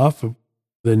TV stuff,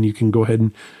 then you can go ahead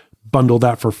and bundle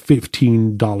that for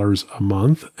 $15 a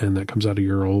month. And that comes out of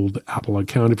your old Apple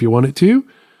account if you want it to.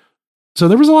 So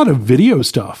there was a lot of video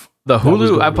stuff. The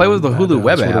Hulu, I play with the Hulu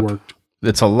web app. Worked.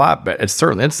 It's a lot better.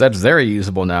 That's very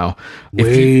usable now.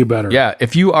 Way better. Yeah.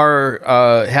 If you are,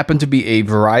 happen to be a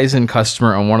Verizon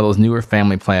customer on one of those newer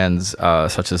family plans,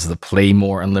 such as the Play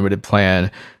More Unlimited plan,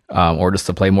 or just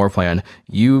the Play More plan,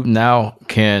 you now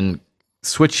can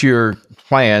switch your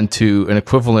plan to an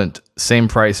equivalent same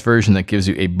price version that gives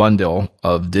you a bundle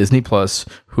of Disney Plus,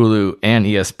 Hulu, and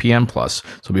ESPN Plus.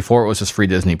 So before it was just free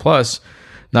Disney Plus,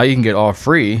 now you can get all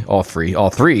three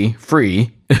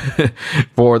free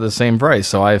for the same price.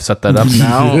 So I've set that up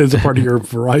now as a part of your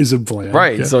Verizon plan.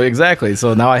 Right. Yeah. So exactly.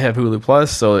 So now I have Hulu Plus.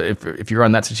 So if you're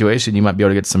in that situation, you might be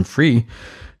able to get some free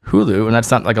Hulu, and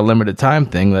that's not like a limited time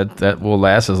thing that will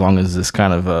last as long as this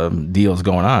kind of deal is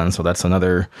going on. So that's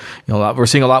another, we're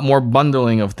seeing a lot more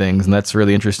bundling of things, and that's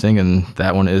really interesting. And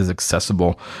that one is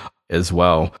accessible as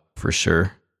well, for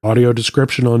sure. Audio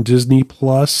description on Disney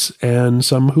Plus and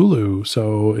some Hulu.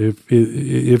 So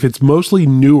if it's mostly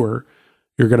newer,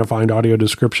 you're going to find audio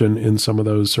description in some of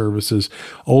those services.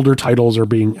 Older titles are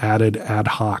being added ad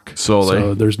hoc. Solely.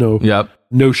 So there's no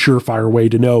surefire way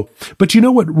to know. But you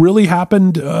know what really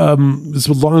happened, as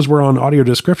long as we're on audio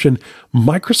description,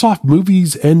 Microsoft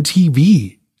Movies and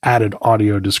TV added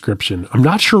audio description. I'm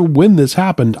not sure when this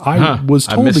happened. I was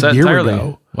told a year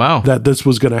ago that this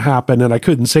was going to happen, and I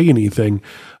couldn't say anything,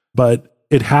 but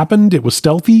it happened. It was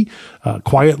stealthy,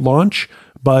 quiet launch,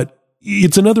 but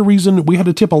it's another reason we had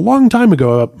a tip a long time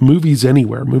ago about Movies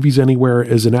Anywhere. Movies Anywhere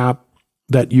is an app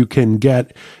that you can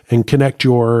get and connect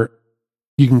your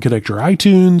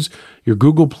iTunes, your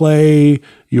Google Play,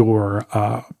 your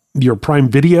Prime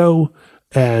Video,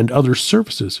 and other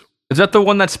services. Is that the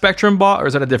one that Spectrum bought, or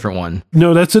is that a different one?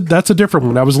 No, that's a different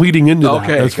one. I was leading into that.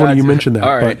 That's funny you mentioned that.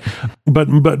 All right. But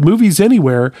Movies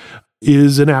Anywhere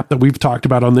is an app that we've talked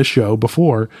about on this show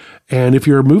before. And if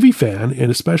you're a movie fan,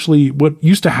 and especially what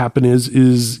used to happen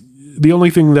is the only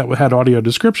thing that had audio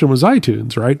description was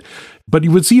iTunes, right? But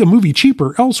you would see a movie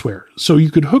cheaper elsewhere. So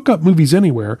you could hook up Movies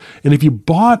Anywhere, and if you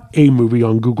bought a movie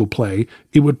on Google Play,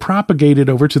 it would propagate it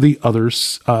over to the other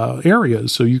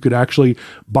areas. So you could actually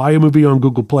buy a movie on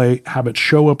Google Play, have it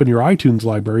show up in your iTunes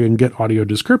library, and get audio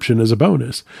description as a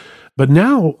bonus. But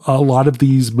now a lot of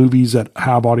these movies that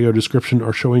have audio description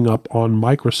are showing up on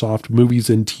Microsoft Movies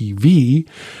and TV.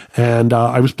 And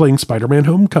I was playing Spider-Man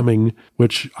Homecoming,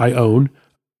 which I own,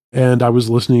 and I was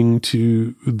listening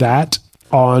to that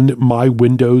on my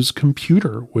Windows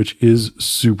computer, which is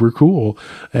super cool.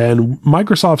 And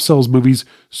Microsoft sells movies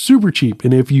super cheap.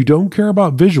 And if you don't care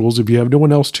about visuals, if you have no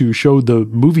one else to show the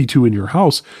movie to in your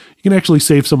house, you can actually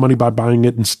save some money by buying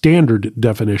it in standard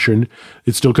definition.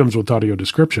 It still comes with audio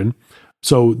description.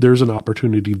 So there's an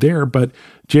opportunity there. But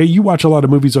Jay, you watch a lot of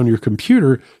movies on your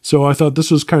computer. So I thought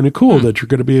this was kind of cool that you're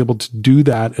going to be able to do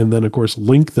that. And then, of course,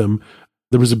 link them.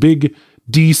 There was a big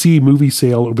DC movie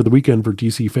sale over the weekend for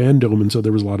DC Fandom, and so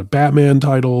there was a lot of Batman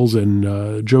titles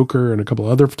and Joker and a couple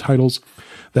other titles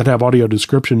that have audio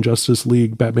description, Justice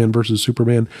League, Batman versus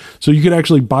Superman. So you could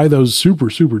actually buy those super,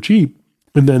 super cheap,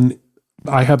 and then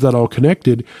I have that all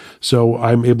connected, so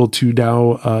I'm able to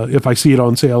now, if I see it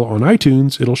on sale on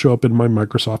iTunes, it'll show up in my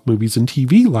Microsoft Movies and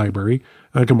TV library.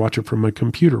 I can watch it from my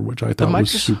computer, which I thought was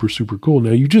super, super cool.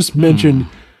 Now, you just mentioned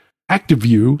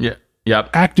ActiveView. Yeah.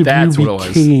 Yep. ActiveView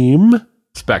became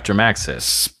Spectrum Access.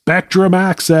 Spectrum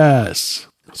Access.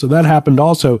 So that happened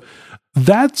also.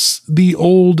 That's the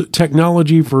old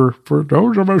technology for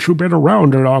those of us who've been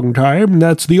around a long time.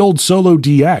 That's the old Solo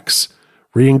DX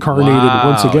reincarnated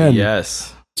once again.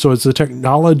 Yes. So it's a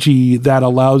technology that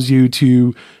allows you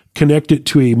to connect it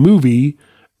to a movie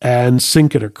and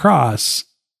sync it across.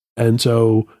 And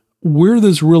so where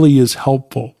this really is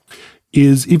helpful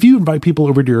is if you invite people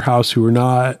over to your house who are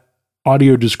not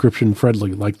audio description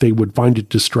friendly, like they would find it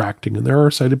distracting. And there are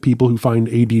sighted people who find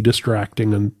AD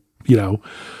distracting, and,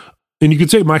 and you could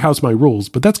say my house, my rules,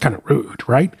 but that's kind of rude,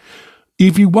 right?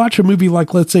 If you watch a movie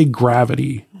like, let's say,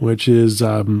 Gravity, which is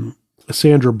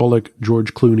Sandra Bullock,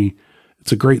 George Clooney,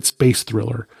 it's a great space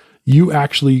thriller. You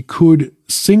actually could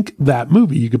sync that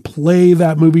movie. You could play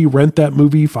that movie, rent that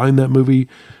movie, find that movie,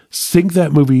 sync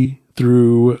that movie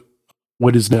through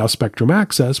what is now Spectrum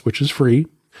Access, which is free.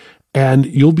 And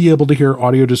you'll be able to hear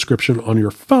audio description on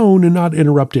your phone and not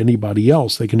interrupt anybody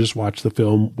else. They can just watch the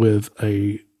film with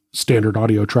a standard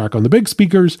audio track on the big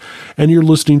speakers, and you're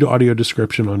listening to audio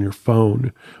description on your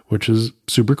phone, which is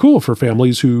super cool for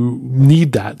families who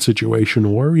need that situation,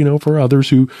 or, for others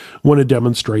who want to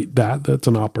demonstrate that. That's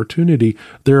an opportunity.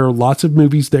 There are lots of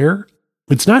movies there.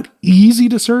 It's not easy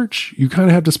to search. You kind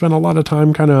of have to spend a lot of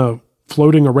time kind of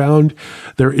floating around.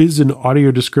 There is an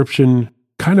audio description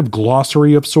kind of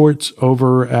glossary of sorts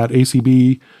over at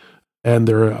ACB and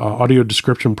their audio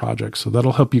description project. So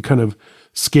that'll help you kind of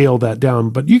scale that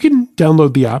down. But you can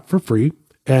download the app for free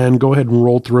and go ahead and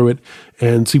roll through it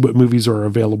and see what movies are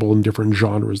available in different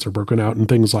genres. They're broken out in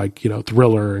things like,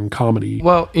 thriller and comedy,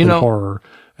 and horror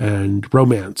and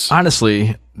romance.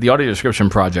 Honestly, the audio description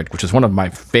project, which is one of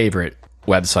my favorite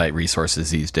website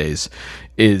resources these days,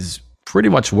 is pretty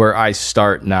much where I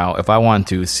start now. If I want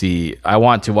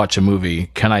to watch a movie,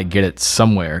 can I get it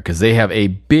somewhere? Because they have a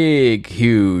big,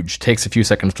 huge, takes a few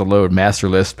seconds to load master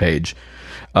list page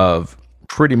of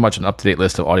pretty much an up-to-date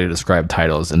list of audio described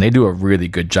titles, and they do a really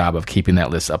good job of keeping that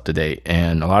list up to date.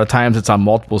 And a lot of times it's on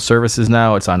multiple services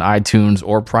now. It's on iTunes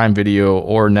or Prime Video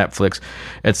or Netflix,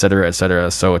 etc.,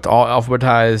 etc. So it's all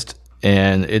alphabetized,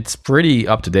 and it's pretty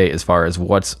up to date as far as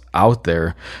what's out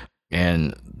there.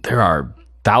 And there are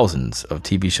thousands of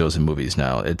TV shows and movies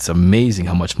now. It's amazing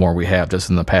how much more we have just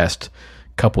in the past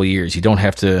couple of years. You don't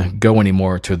have to go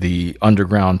anymore to the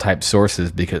underground type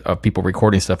sources because of people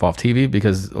recording stuff off TV,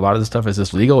 because a lot of the stuff is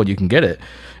just legal and you can get it.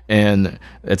 And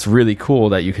it's really cool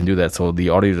that you can do that. So the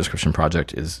audio description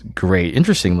project is great.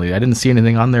 Interestingly, I didn't see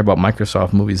anything on there about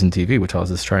Microsoft Movies and TV, which I was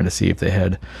just trying to see if they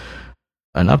had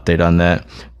an update on that.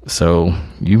 So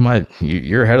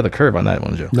you're ahead of the curve on that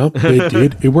one, Joe. No,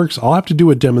 it works. I'll have to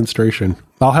do a demonstration.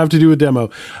 I'll have to do a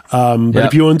demo. But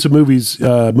if you own some movies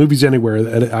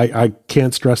anywhere, I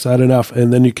can't stress that enough.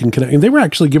 And then you can connect. And they were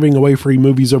actually giving away free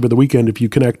movies over the weekend if you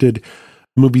connected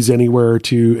Movies Anywhere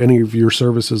to any of your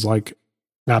services like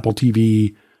Apple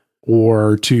TV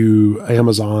or to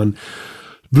Amazon.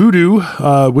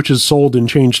 Vudu, which is sold and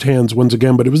changed hands once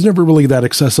again, but it was never really that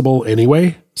accessible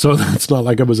anyway. So it's not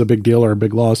like it was a big deal or a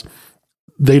big loss.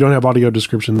 They don't have audio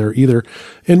description there either.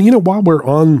 And, while we're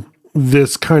on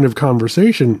this kind of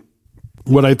conversation,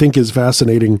 what I think is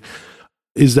fascinating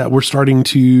is that we're starting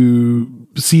to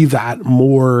see that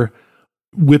more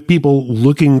with people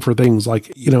looking for things like,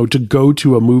 to go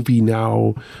to a movie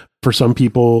now for some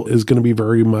people is going to be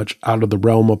very much out of the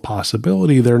realm of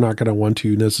possibility. They're not going to want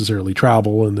to necessarily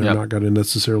travel, and they're not going to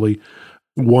necessarily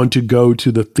want to go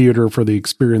to the theater for the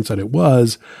experience that it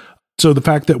was. So the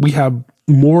fact that we have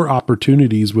more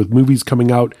opportunities with movies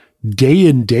coming out day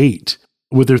and date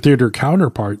with their theater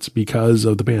counterparts because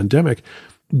of the pandemic,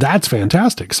 that's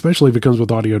fantastic, especially if it comes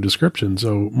with audio description.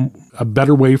 So a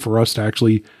better way for us to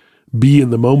actually be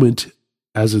in the moment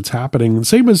as it's happening.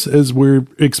 Same as we're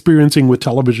experiencing with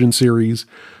television series.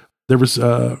 There was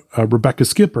Rebecca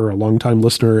Skipper, a longtime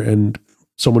listener and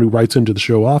someone who writes into the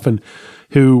show often,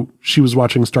 who she was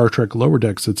watching Star Trek Lower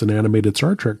Decks. It's an animated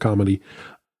Star Trek comedy.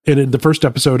 And the first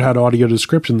episode had audio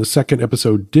description. The second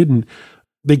episode didn't.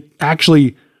 They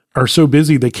actually are so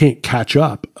busy they can't catch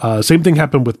up. Same thing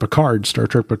happened with Picard, Star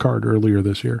Trek Picard earlier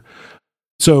this year.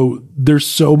 So there's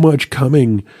so much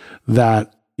coming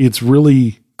that it's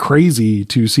really crazy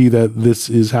to see that this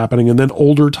is happening. And then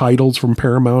older titles from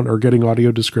Paramount are getting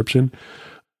audio description.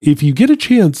 If you get a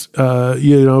chance,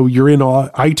 you're in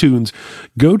iTunes,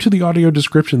 go to the audio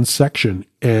description section.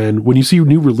 And when you see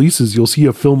new releases, you'll see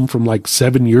a film from like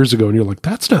 7 years ago. And you're like,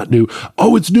 that's not new.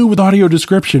 Oh, it's new with audio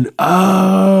description.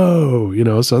 Oh,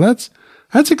 so that's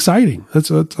exciting.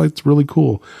 That's really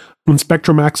cool. And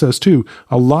Spectrum Access too.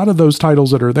 A lot of those titles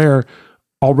that are there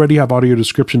already have audio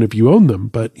description if you own them.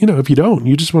 But, if you don't,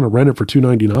 you just want to rent it for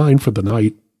 $2.99 for the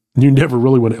night. You never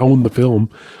really want to own the film.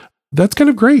 That's kind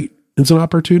of great. It's an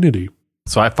opportunity.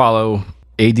 So I follow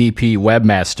ADP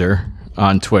Webmaster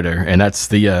on Twitter, and that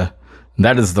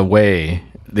is the way.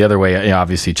 The other way,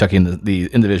 obviously checking the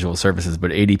individual services, but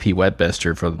ADP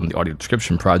Webmaster from the Audio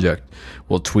Description Project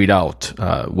will tweet out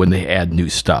when they add new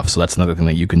stuff. So that's another thing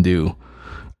that you can do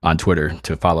on Twitter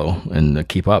to follow and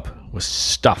keep up with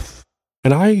stuff.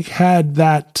 And I had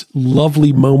that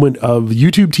lovely moment of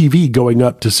YouTube TV going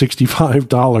up to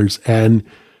 $65 and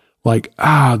like,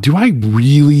 do I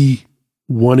really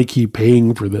want to keep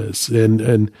paying for this?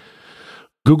 And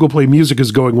Google Play Music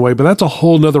is going away, but that's a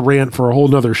whole nother rant for a whole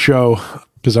nother show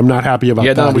because I'm not happy about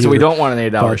that. Yeah, so we don't want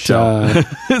an 8-hour show.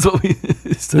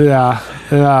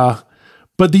 Yeah.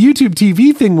 But the YouTube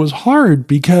TV thing was hard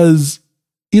because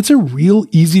it's a real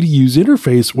easy to use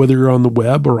interface, whether you're on the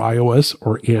web or iOS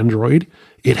or Android.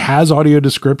 It has audio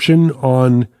description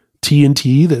on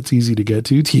TNT that's easy to get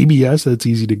to, TBS that's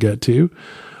easy to get to.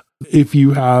 If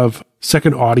you have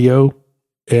Second Audio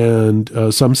and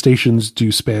some stations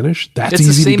do Spanish, that's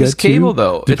easy to get to. It's the same as cable,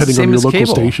 though. Depending on your local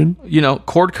station.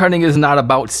 Cord cutting is not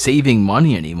about saving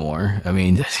money anymore. I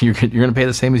mean, you're going to pay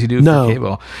the same as you do for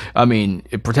cable. I mean,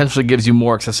 it potentially gives you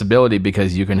more accessibility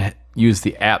because you can use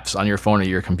the apps on your phone or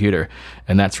your computer,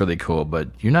 and that's really cool. But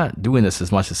you're not doing this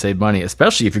as much to save money,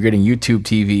 especially if you're getting YouTube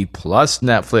TV plus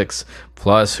Netflix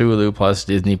plus Hulu plus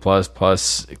Disney plus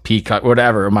Peacock,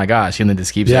 whatever. Oh my gosh, and it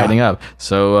just keeps adding up.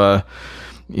 So,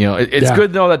 it's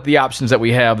good to know that the options that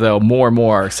we have, though, more and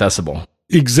more are accessible.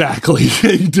 Exactly.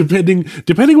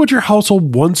 Depending what your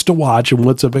household wants to watch and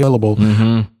what's available,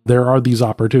 there are these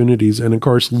opportunities. And of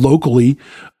course, locally,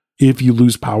 if you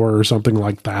lose power or something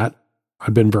like that,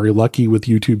 I've been very lucky with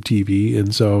YouTube TV.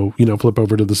 And so, flip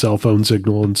over to the cell phone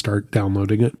signal and start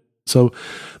downloading it. So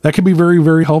that can be very,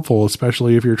 very helpful,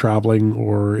 especially if you're traveling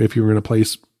or if you're in a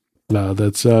place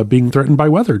that's being threatened by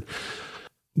weather.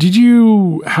 Did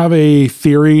you have a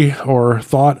theory or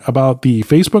thought about the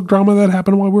Facebook drama that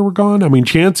happened while we were gone? I mean,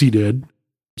 Chansey did.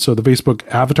 So the Facebook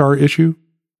avatar issue.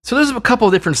 So there's a couple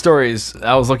of different stories.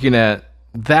 I was looking at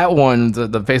that one, the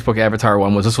Facebook avatar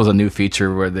one was a new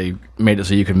feature where they made it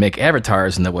so you could make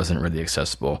avatars and that wasn't really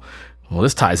accessible. Well,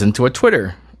 this ties into a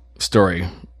Twitter story,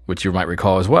 which you might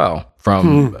recall as well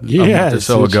from a month or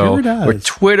so ago, where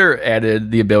Twitter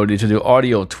added the ability to do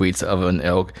audio tweets of an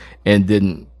ilk and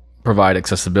didn't provide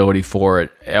accessibility for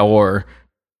it or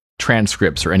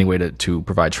transcripts or any way to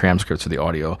provide transcripts for the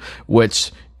audio,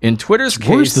 which in Twitter's case...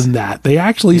 Worse than that. They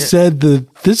actually said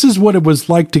that this is what it was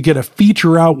like to get a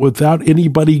feature out without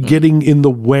anybody getting in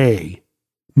the way.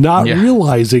 not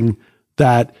realizing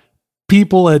that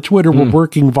people at Twitter were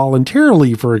working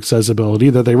voluntarily for accessibility,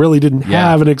 that they really didn't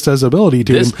have an accessibility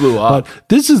team. This blew up. But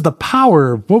this is the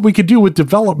power of what we could do with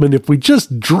development if we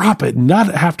just drop it and not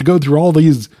have to go through all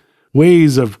these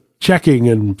ways of checking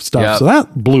and stuff. Yep. So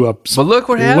that blew up. But look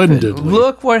what happened. splendidly.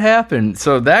 Look what happened.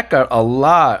 So that got a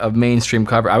lot of mainstream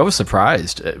coverage. I was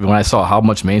surprised when I saw how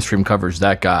much mainstream coverage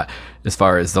that got as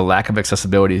far as the lack of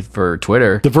accessibility for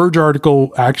Twitter. The Verge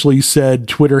article actually said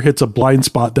Twitter hits a blind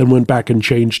spot, then went back and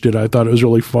changed it. I thought it was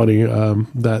really funny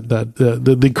that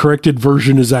the corrected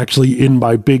version is actually in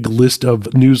my big list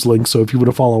of news links. So if you want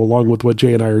to follow along with what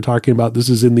Jay and I are talking about, this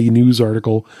is in the news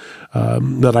article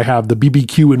that I have, the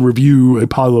BBQ in review, a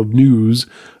pile of news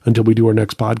until we do our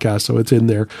next podcast. So it's in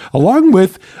there, along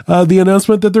with the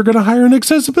announcement that they're going to hire an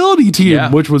accessibility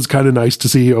team, which was kind of nice to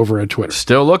see over at Twitter.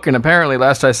 Still looking. Apparently,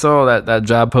 last I saw that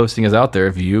job posting is out there.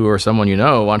 If you or someone you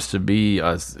know wants to be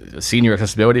a senior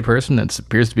accessibility person, that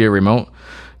appears to be a remote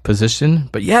position.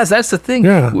 But yes, that's the thing.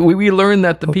 Yeah. We learned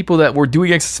that the people that were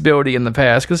doing accessibility in the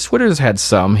past, because Twitter's had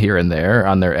some here and there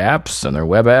on their apps, on their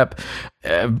web app,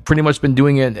 pretty much been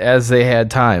doing it as they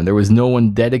had time. There was no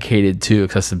one dedicated to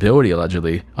accessibility,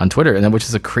 allegedly, on Twitter, and which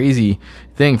is a crazy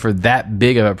thing for that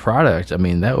big of a product. I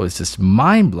mean, that was just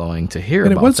mind-blowing to hear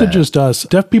about. And it wasn't just us.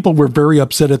 Deaf people were very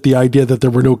upset at the idea that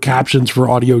there were no captions for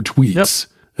audio tweets.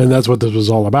 Yep. And that's what this was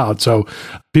all about. So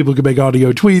people could make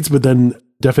audio tweets, but then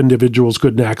deaf individuals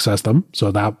couldn't access them.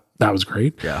 So that was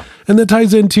great. Yeah. And that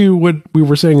ties into what we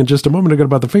were saying just a moment ago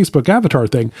about the Facebook avatar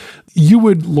thing. You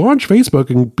would launch Facebook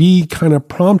and be kind of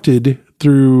prompted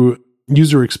through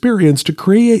user experience to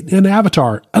create an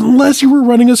avatar, unless you were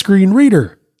running a screen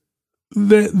reader.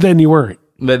 Then you weren't.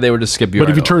 They would just skip you. But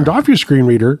if you turned off your screen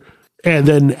reader and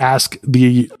then ask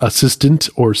the assistant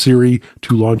or Siri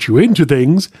to launch you into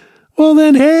things, well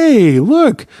then, hey,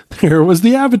 look, there was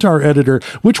the avatar editor,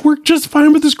 which worked just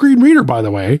fine with the screen reader, by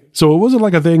the way. So it wasn't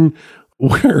like a thing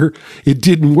where it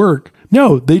didn't work.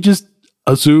 No, they just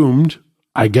assumed,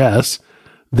 I guess,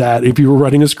 that if you were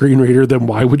running a screen reader, then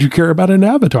why would you care about an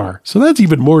avatar? So that's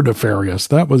even more nefarious.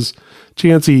 That was,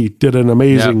 Chansey did an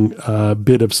amazing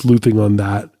bit of sleuthing on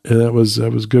that, and that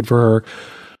was good for her.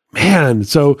 Man,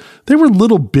 so there were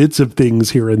little bits of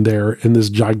things here and there in this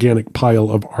gigantic pile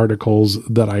of articles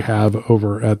that I have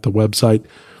over at the website.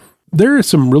 There are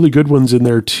some really good ones in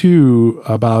there too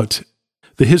about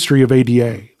the history of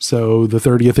ADA. So the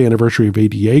 30th anniversary of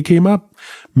ADA came up.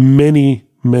 Many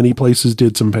places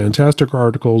did some fantastic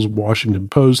articles. Washington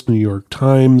Post, New York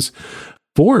Times,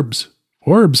 Forbes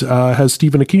has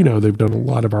Stephen Aquino. They've done a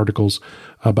lot of articles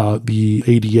about the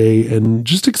ADA and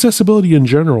just accessibility in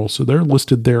general. So they're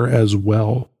listed there as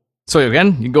well. So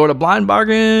again, you can go to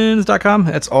blindbargains.com.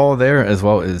 That's all there, as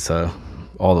well as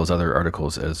all those other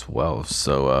articles as well.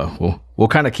 So we'll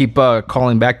kind of keep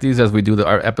calling back these as we do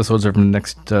our episodes over the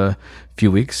next few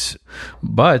weeks.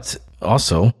 But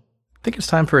also, I think it's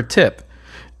time for a tip.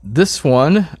 This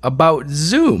one about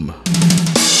Zoom.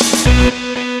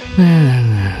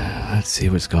 Let's see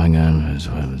what's going on.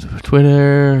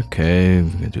 Twitter. Okay, we're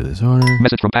going to do this order.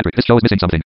 Message from Patrick. This show is missing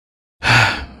something.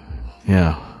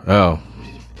 Yeah. Oh.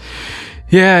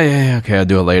 Yeah. Okay, I'll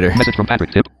do it later. Message from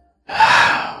Patrick. Tip.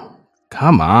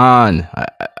 Come on.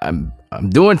 I'm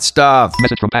doing stuff.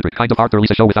 Message from Patrick. Kind of hard to release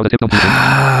a show without a tip completion.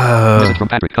 Message from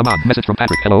Patrick. Come on. Message from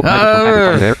Patrick. Hello.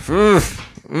 Message from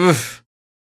Patrick. Are you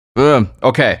there?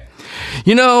 Okay.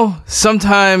 You know,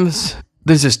 sometimes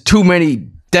there's just too many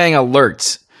dang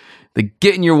alerts. They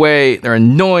get in your way. They're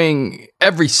annoying.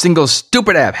 Every single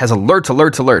stupid app has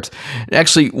alerts.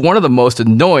 Actually, one of the most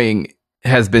annoying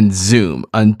has been Zoom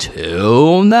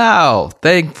until now,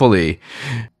 thankfully.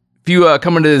 If you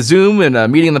come into Zoom in a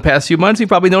meeting in the past few months, you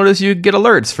probably noticed you get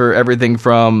alerts for everything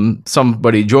from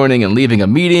somebody joining and leaving a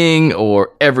meeting,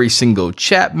 or every single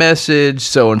chat message,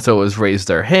 so-and-so has raised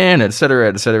their hand,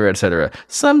 etc.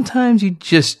 Sometimes you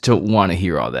just don't want to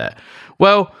hear all that.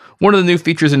 Well, one of the new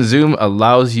features in Zoom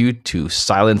allows you to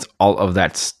silence all of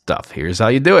that stuff. Here's how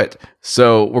you do it.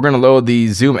 So we're going to load the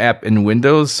Zoom app in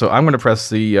Windows. So I'm going to press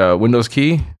the Windows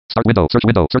key. Start window. Search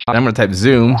window. Search. I'm going to type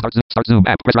Zoom. Start Zoom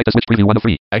app. Press right to switch preview 1 of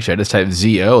 3. Actually, I just typed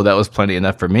ZO. That was plenty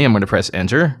enough for me. I'm going to press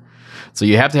Enter. So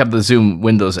you have to have the Zoom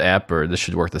Windows app, or this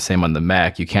should work the same on the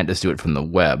Mac. You can't just do it from the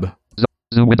web.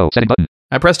 Zoom window. Setting button.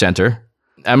 I pressed Enter.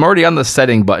 I'm already on the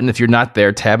Setting button. If you're not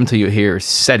there, tab until you hear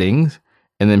Settings,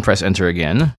 and then press Enter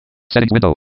again. Settings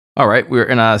window. All right, we're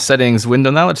in a Settings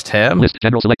window now. Let's tab. List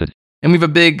general selected. And we have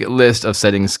a big list of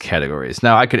settings categories.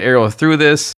 Now, I could arrow through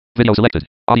this. Video selected.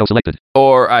 Audio selected.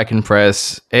 Or I can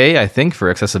press A, I think, for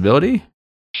accessibility.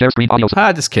 Share screen audio.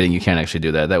 Just kidding. You can't actually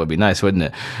do that. That would be nice, wouldn't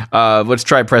it? Let's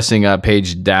try pressing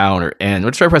page down or end.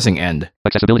 Let's try pressing end.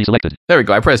 Accessibility selected. There we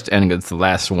go. I pressed end. It's the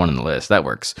last one on the list. That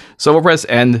works. So we'll press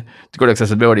end to go to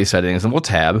accessibility settings, and we'll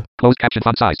tab. Closed caption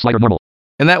font size slider normal.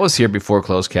 And that was here before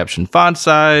closed caption font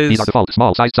size. These are default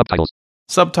small size subtitles.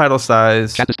 Subtitle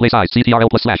size. Chat display size CTRL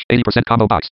plus / 80% combo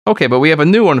box. Okay, but we have a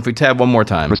new one if we tab one more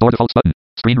time. Restore defaults button.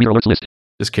 Screen reader alerts list.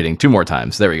 Just kidding. 2 more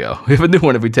times. There we go. We have a new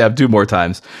one if we tab 2 more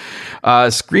times.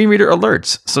 Screen reader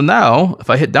alerts. So now, if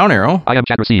I hit down arrow. I am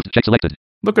chat received. Check selected.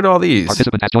 Look at all these.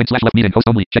 Participant has joined / left meeting host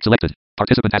only. Check selected.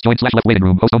 Participant has joined / left waiting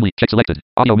room host only. Check selected.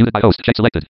 Audio muted by host. Check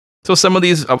selected. So some of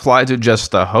these apply to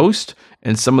just the host,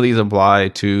 and some of these apply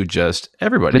to just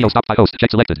everybody. Video stopped by host.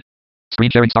 Check selected. Screen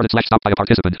sharing started / stopped by a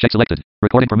participant. Check selected.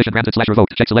 Recording permission granted /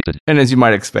 revoked. Check selected. And as you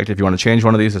might expect, if you want to change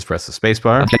one of these, just press the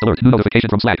spacebar. Unchecked alert. New notification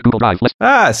from Slack. Google Drive.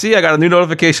 See, I got a new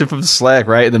notification from Slack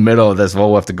right in the middle of this. Well,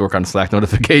 we'll have to work on Slack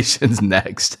notifications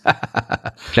next.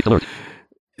 Checked alert.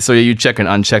 So you check and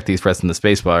uncheck these pressing the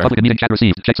spacebar. Public meeting chat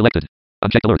received. Check selected.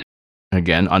 Unchecked alert.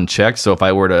 Again, unchecked. So if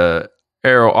I were to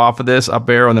arrow off of this, up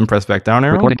arrow, and then press back down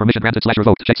arrow. Recording permission granted /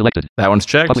 revoked. Check selected. That one's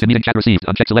checked. Public meeting chat received.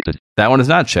 Unchecked selected. That one is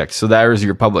not checked. So that is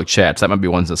your public chats. That might be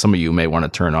ones that some of you may want to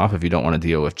turn off if you don't want to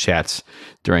deal with chats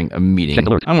during a meeting. Checked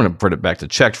alert. I'm going to put it back to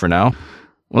checked for now.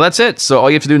 Well, that's it. So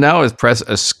all you have to do now is press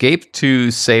escape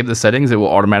to save the settings. It will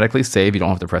automatically save. You don't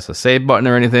have to press the save button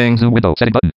or anything. Zoom window.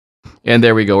 Setting button. And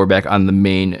there we go. We're back on the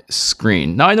main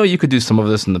screen. Now, I know you could do some of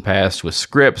this in the past with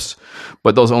scripts,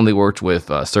 but those only worked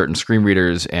with certain screen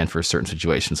readers and for certain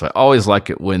situations. So I always like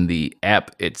it when the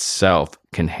app itself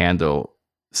can handle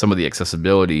some of the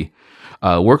accessibility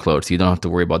workload, so you don't have to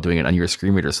worry about doing it on your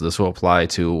screen reader. So this will apply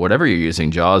to whatever you're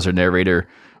using, JAWS or Narrator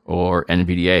or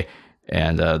NVDA.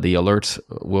 And the alerts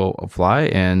will apply,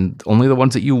 and only the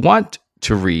ones that you want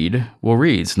to read will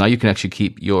read. So now you can actually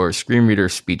keep your screen reader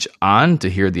speech on to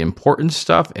hear the important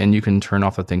stuff, and you can turn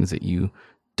off the things that you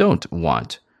don't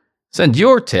want. Send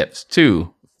your tips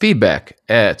to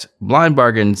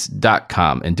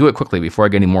feedback@blindbargains.com and do it quickly before I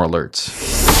get any more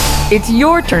alerts. It's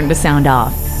your turn to sound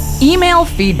off. Email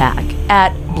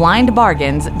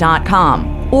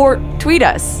feedback@blindbargains.com or tweet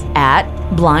us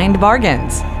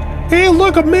 @blindbargains. Hey,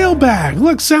 look, a mailbag.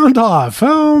 Look, sound off.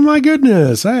 Oh, my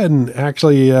goodness. I hadn't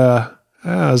actually, I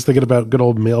was thinking about good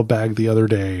old mailbag the other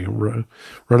day,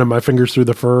 running my fingers through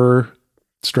the fur,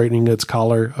 straightening its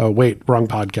collar. Oh, wait, wrong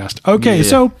podcast. Okay, Yeah.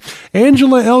 So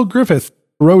Angela L. Griffith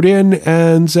wrote in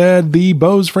and said the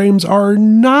Bose frames are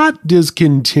not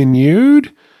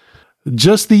discontinued,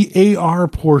 just the AR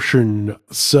portion.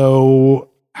 So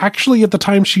actually, at the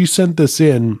time she sent this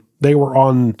in, they were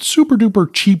on super duper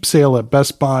cheap sale at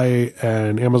Best Buy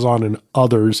and Amazon and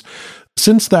others.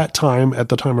 Since that time, at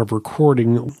the time of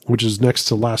recording, which is next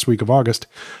to last week of August,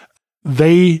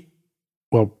 I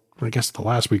guess the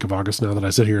last week of August, now that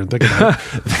I sit here and think about it,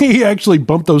 they actually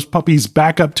bumped those puppies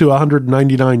back up to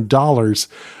 $199.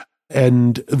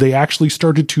 And they actually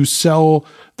started to sell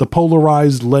the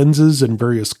polarized lenses in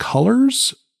various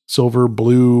colors, silver,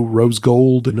 blue, rose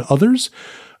gold, and others.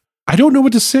 I don't know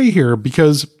what to say here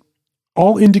because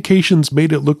all indications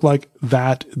made it look like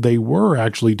that they were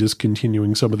actually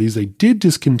discontinuing some of these. They did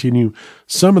discontinue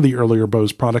some of the earlier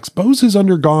Bose products. Bose has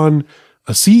undergone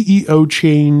a CEO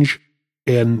change,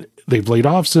 and they've laid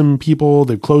off some people.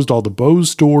 They've closed all the Bose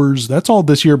stores. That's all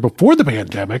this year before the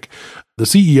pandemic. The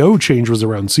CEO change was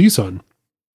around CSUN.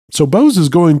 So Bose is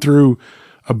going through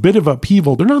a bit of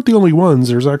upheaval. They're not the only ones.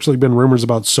 There's actually been rumors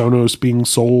about Sonos being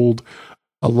sold.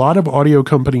 A lot of audio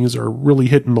companies are really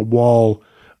hitting the wall,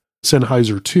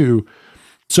 Sennheiser too.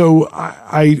 So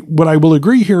what I will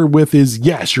agree here with is,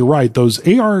 yes, you're right. Those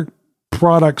AR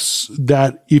products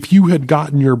that if you had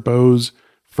gotten your Bose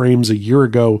frames a year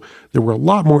ago, there were a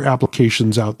lot more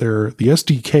applications out there. The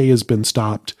SDK has been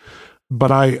stopped,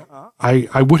 but I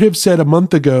would have said a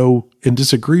month ago and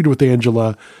disagreed with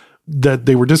Angela that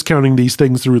they were discounting these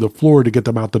things through the floor to get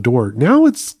them out the door. Now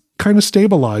it's kind of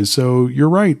stabilized. So you're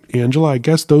right, Angela. I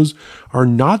guess those are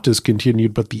not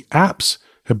discontinued, but the apps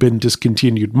have been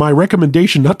discontinued. My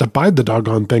recommendation not to buy the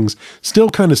doggone things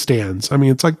still kind of stands. I mean,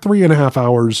 it's like 3.5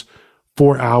 hours,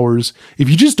 4 hours. If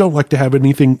you just don't like to have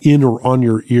anything in or on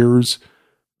your ears,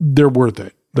 they're worth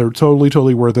it. They're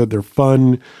totally worth it. They're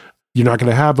fun. You're not going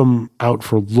to have them out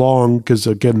for long because,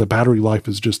 again, the battery life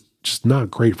is just not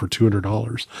great for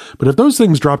 $200. But if those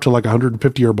things drop to like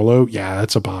 150 or below, yeah,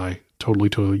 that's a buy.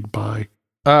 Totally buy.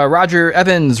 Roger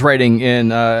Evans writing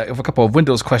in a couple of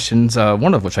Windows questions,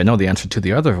 one of which I know the answer to,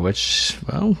 the other of which,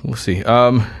 well, we'll see.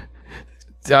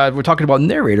 We're talking about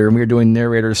Narrator, and we were doing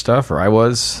Narrator stuff, or I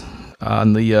was.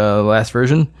 on the last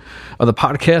version of the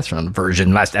podcast, or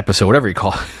on last episode, whatever you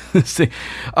call it.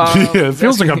 Yeah, it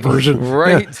feels like a version.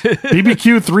 Right. Yeah.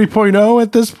 BBQ 3.0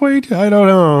 at this point? I don't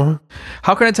know.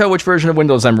 How can I tell which version of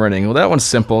Windows I'm running? Well, that one's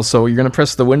simple. So you're going to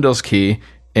press the Windows key,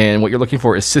 and what you're looking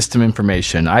for is system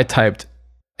information. I typed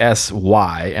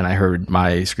SY, and I heard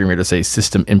my screen reader say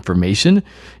system information.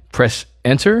 Press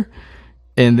enter,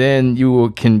 and then you'll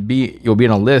be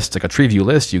in a list, like a tree view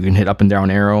list. You can hit up and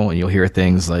down arrow, and you'll hear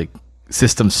things like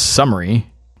system summary.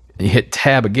 And you hit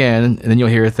tab again, and then you'll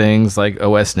hear things like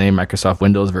OS name, Microsoft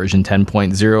Windows version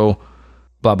 10.0,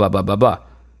 blah, blah, blah, blah, blah.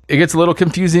 It gets a little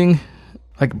confusing.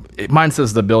 Like mine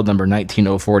says the build number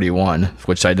 19041,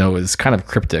 which I know is kind of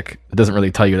cryptic. It doesn't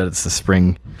really tell you that it's the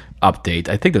spring update.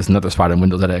 I think there's another spot in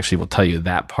Windows that actually will tell you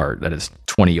that part, that is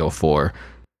 2004.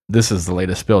 This is the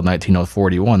latest build,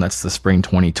 19041. That's the spring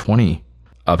 2020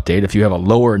 update. If you have a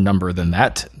lower number than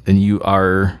that, then you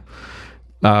are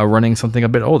running something a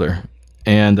bit older.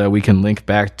 And we can link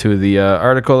back to the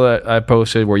article that I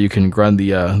posted where you can run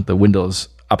the Windows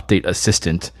Update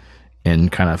Assistant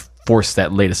and kind of force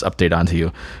that latest update onto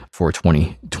you for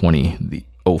 2020, the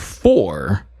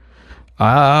 04.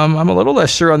 I'm a little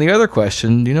less sure on the other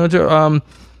question.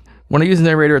 When I use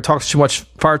Narrator, it talks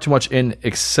far too much in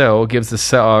Excel, gives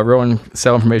the row and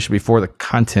cell information before the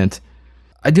content.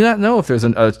 I do not know if there's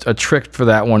a trick for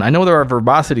that one. I know there are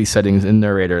verbosity settings in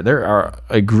Narrator. There are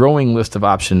a growing list of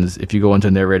options if you go into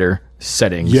Narrator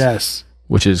settings. Yes.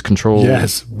 Which is control.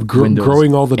 Yes.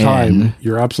 Growing all the time. N.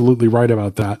 You're absolutely right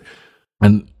about that.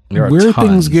 And there are where tons.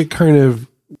 things get kind of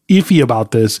iffy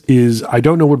about this is I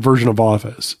don't know what version of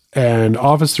Office. And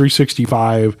Office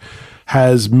 365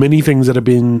 has many things that have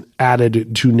been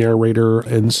added to Narrator.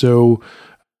 And so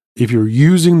if you're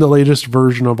using the latest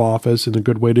version of Office, and a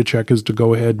good way to check is to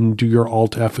go ahead and do your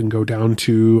Alt F and go down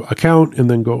to Account and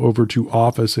then go over to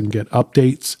Office and get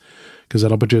updates, because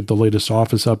that'll put you at the latest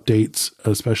Office updates,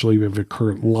 especially if you have a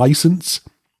current license.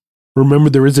 Remember,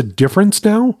 there is a difference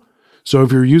now. So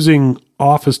if you're using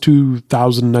Office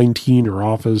 2019 or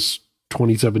Office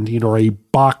 2017 or a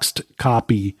boxed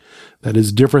copy that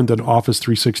is different than Office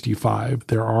 365,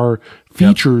 there are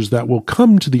features that will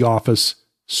come to the Office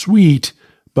suite,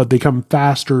 but they come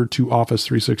faster to Office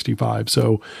 365.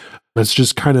 So that's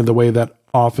just kind of the way that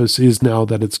Office is now,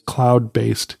 that it's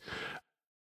cloud-based.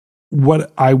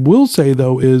 What I will say,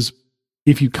 though, is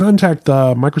if you contact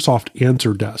the Microsoft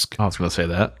Answer Desk. I was going to say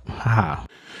that. Ha.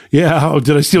 Yeah. Oh,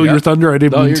 did I steal your thunder? I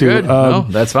didn't mean to. Good. No,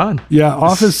 that's fine. Yeah.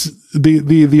 Office, the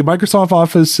Microsoft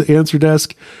Office Answer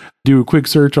Desk, do a quick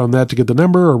search on that to get the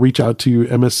number, or reach out to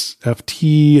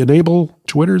MSFT Enable.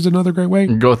 Twitter is another great way.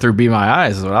 Go through Be My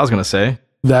Eyes is what I was going to say.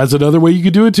 That's another way you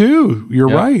could do it too. You're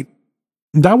right.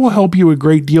 That will help you a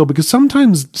great deal, because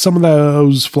sometimes some of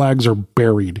those flags are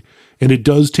buried, and it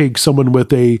does take someone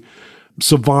with a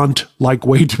savant-like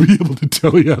way to be able to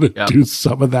tell you how to do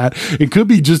some of that. It could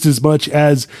be just as much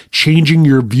as changing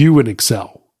your view in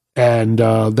Excel. And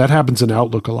that happens in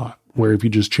Outlook a lot, where if you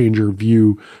just change your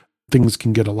view, things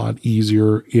can get a lot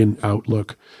easier in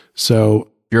Outlook. So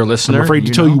if you're a listener, I'm afraid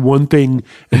to tell you one thing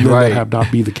and then that have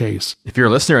not be the case. If you're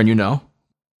a listener and you know,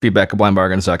 feedback at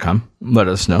blindbargains.com. Let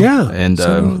us know. Yeah. And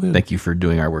thank you for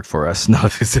doing our work for us. No,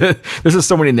 there's just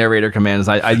so many narrator commands.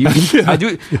 I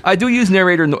do use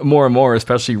narrator more and more,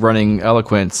 especially running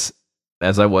Eloquence,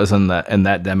 as I was in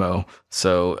that demo.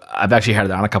 So I've actually had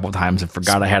it on a couple of times and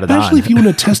forgot I had it on. Especially if you want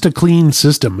to test a clean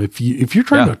system. If you're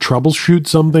trying to troubleshoot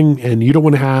something and you don't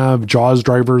want to have JAWS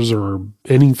drivers or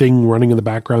anything running in the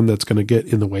background that's going to get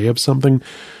in the way of something,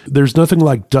 there's nothing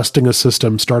like dusting a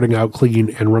system, starting out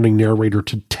clean, and running Narrator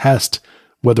to test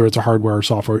whether it's a hardware or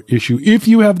software issue. If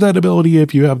you have that ability,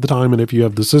 if you have the time, and if you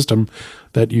have the system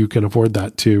that you can afford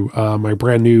that to. My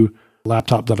brand new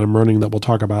laptop that I'm running that we'll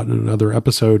talk about in another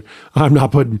episode, I'm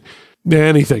not putting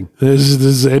anything. This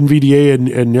is NVDA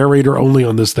and Narrator only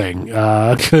on this thing,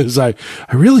 because I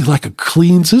really like a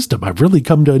clean system. I've really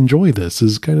come to enjoy this.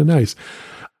 This is kind of nice.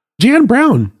 Jan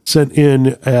Brown sent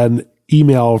in an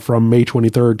email from May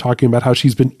 23rd talking about how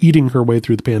she's been eating her way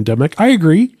through the pandemic. I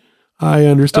agree. I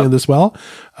understand this well.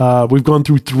 We've gone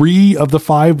through 3 of the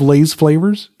 5 Lay's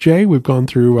flavors, Jay. We've gone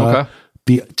through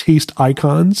the taste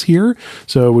icons here.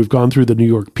 So we've gone through the New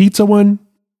York pizza one.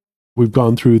 We've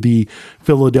gone through the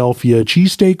Philadelphia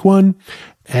cheesesteak one.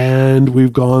 And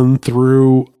we've gone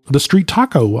through the street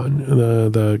taco one,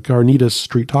 the Carnitas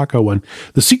street taco one.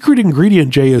 The secret ingredient,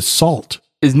 Jay, is salt.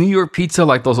 Is New York pizza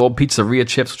like those old pizzeria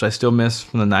chips, which I still miss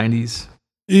from the 90s?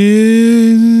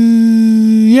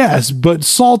 Yes, but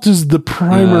salt is the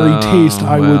primary taste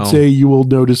I would say you will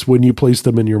notice when you place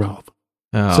them in your mouth.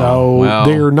 They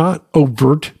are not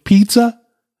overt pizza.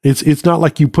 It's not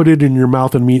like you put it in your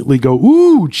mouth and immediately go,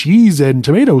 ooh, cheese and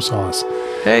tomato sauce.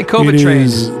 Hey, COVID train. It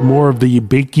is more of the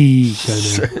bakey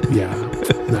kind of, yeah.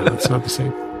 No, it's not the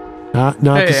same. Not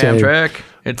Hey, the same. Amtrak.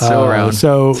 It's still around.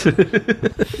 So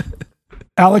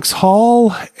Alex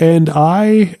Hall and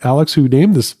Alex, who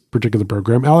named this particular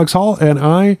program, Alex Hall and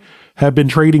I have been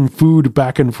trading food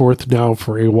back and forth now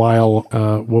for a while,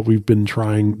 what we've been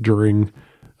trying during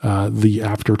the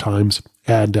after times,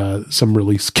 and some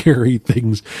really scary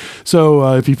things.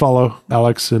 So if you follow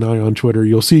Alex and I on Twitter,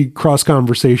 you'll see cross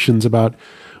conversations about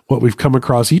what we've come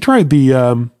across. He tried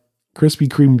the Krispy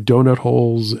Kreme donut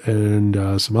holes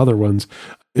and some other ones.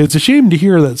 It's a shame to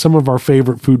hear that some of our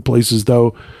favorite food places,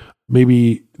 though,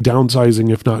 maybe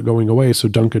downsizing, if not going away. So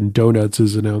Dunkin' Donuts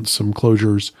has announced some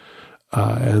closures,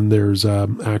 and there's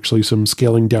actually some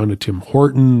scaling down at Tim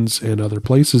Hortons and other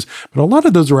places. But a lot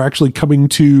of those are actually coming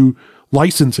to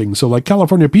licensing. So like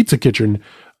California Pizza Kitchen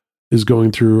is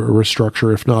going through a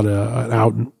restructure, if not an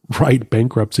outright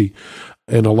bankruptcy.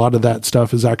 And a lot of that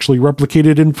stuff is actually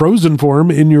replicated in frozen form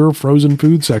in your frozen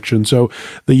food section. So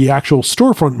the actual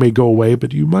storefront may go away,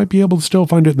 but you might be able to still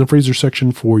find it in the freezer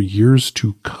section for years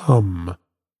to come.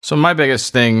 So my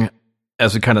biggest thing,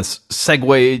 as we kind of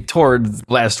segue toward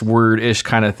last word-ish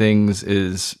kind of things,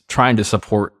 is trying to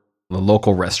support the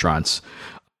local restaurants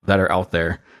that are out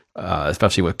there.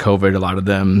 Especially with COVID, a lot of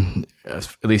them, at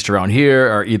least around here,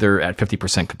 are either at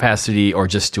 50% capacity or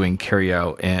just doing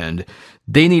carryout, and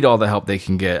they need all the help they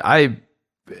can get. I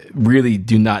really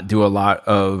do not do a lot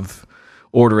of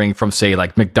ordering from, say,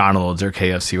 like McDonald's or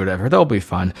KFC or whatever. They'll be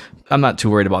fun. I'm not too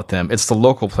worried about them. It's the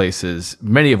local places,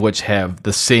 many of which have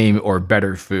the same or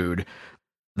better food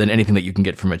than anything that you can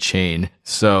get from a chain.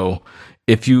 So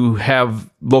if you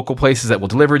have local places that will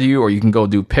deliver to you, or you can go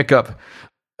do pickup,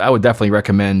 I would definitely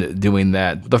recommend doing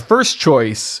that. The first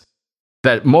choice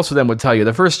that most of them would tell you,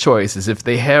 the first choice is if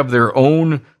they have their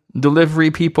own delivery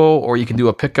people, or you can do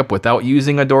a pickup without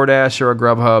using a DoorDash or a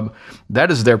Grubhub. That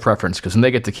is their preference, because then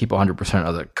they get to keep 100%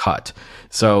 of the cut.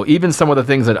 So even some of the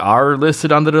things that are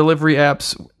listed on the delivery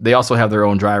apps, they also have their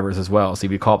own drivers as well. So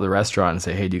if you call up the restaurant and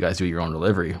say, hey, do you guys do your own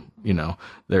delivery? You know,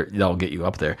 they'll get you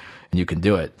up there and you can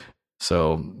do it.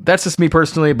 So that's just me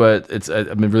personally, but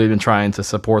I've really been trying to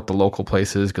support the local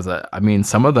places, because I mean,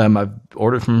 some of them I've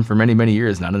ordered from for many, many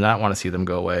years now, and I not want to see them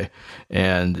go away.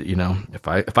 And you know, if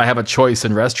I have a choice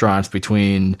in restaurants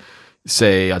between,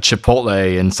 say, a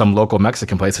Chipotle and some local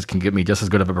Mexican place that can give me just as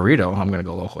good of a burrito, I'm going to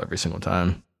go local every single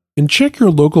time. And check your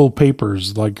local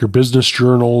papers, like your business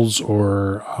journals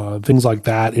or things like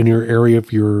that in your area,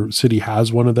 if your city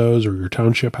has one of those or your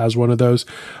township has one of those.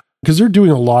 Because they're doing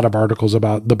a lot of articles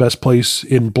about the best place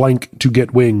in blank to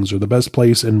get wings, or the best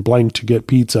place in blank to get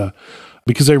pizza.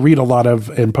 Because I read a lot of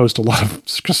and post a lot of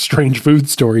strange food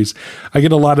stories. I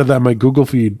get a lot of that in my Google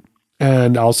feed,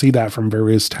 and I'll see that from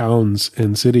various towns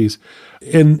and cities.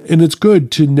 And it's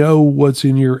good to know what's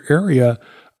in your area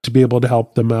to be able to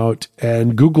help them out.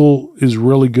 And Google is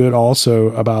really good also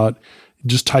about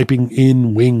just typing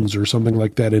in wings or something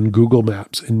like that in Google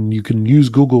Maps. And you can use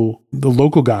Google, the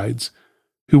local guides,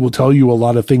 who will tell you a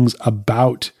lot of things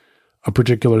about a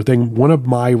particular thing. One of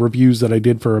my reviews that I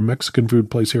did for a Mexican food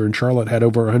place here in Charlotte had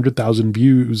over 100,000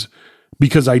 views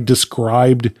because I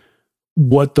described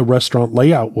what the restaurant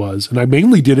layout was. And I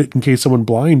mainly did it in case someone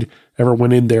blind ever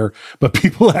went in there, but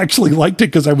people actually liked it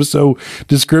because I was so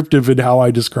descriptive in how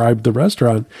I described the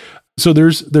restaurant. So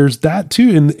there's that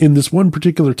too. In this one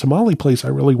particular tamale place I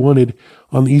really wanted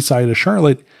on the east side of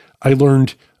Charlotte, I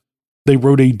learned they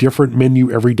wrote a different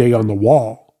menu every day on the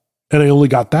wall. And I only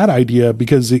got that idea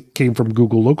because it came from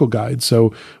Google Local Guides.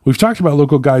 So we've talked about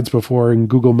local guides before in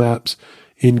Google Maps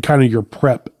in kind of your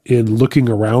prep in looking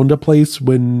around a place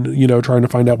when, you know, trying to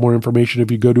find out more information if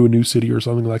you go to a new city or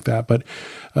something like that. But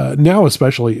now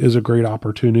especially is a great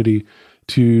opportunity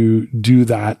to do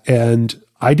that. And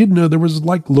I didn't know there was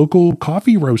like local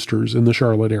coffee roasters in the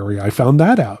Charlotte area. I found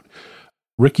that out.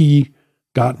 Ricky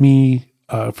got me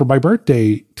for my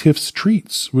birthday, Tiff's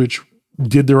Treats, which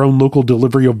did their own local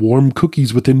delivery of warm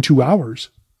cookies within 2 hours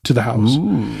to the house.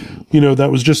 Ooh. You know,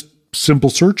 that was just simple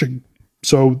searching.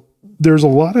 So there's a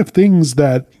lot of things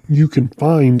that you can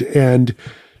find and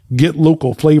get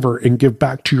local flavor and give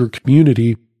back to your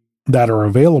community that are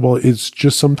available. It's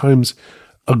just sometimes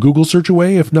a Google search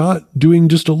away, if not doing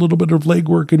just a little bit of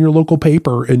legwork in your local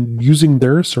paper and using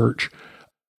their search.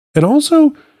 And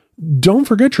also, don't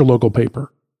forget your local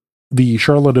paper. The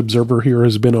Charlotte Observer here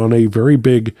has been on a very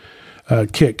big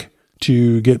kick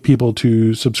to get people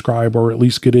to subscribe or at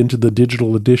least get into the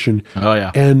digital edition. Oh,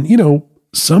 yeah. And, you know,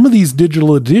 some of these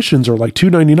digital editions are like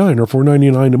 $2.99 or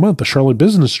 $4.99 a month. The Charlotte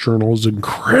Business Journal is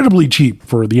incredibly cheap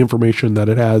for the information that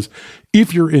it has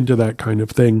if you're into that kind of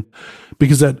thing,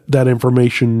 because that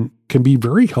information can be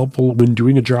very helpful when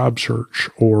doing a job search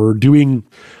or doing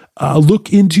a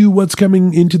look into what's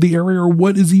coming into the area or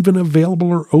what is even available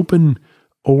or open,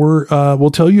 or will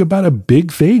tell you about a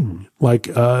big thing. Like,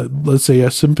 let's say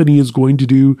a symphony is going to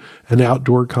do an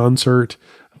outdoor concert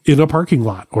in a parking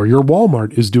lot, or your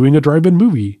Walmart is doing a drive-in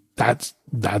movie. That's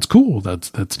cool.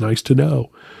 That's nice to know.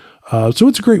 So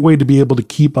it's a great way to be able to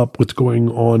keep up what's going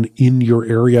on in your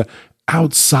area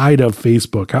outside of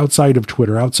Facebook, outside of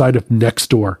Twitter, outside of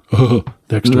Nextdoor.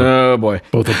 Nextdoor. Oh boy.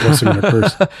 Both a blessing and a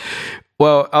curse.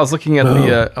 Well, I was looking at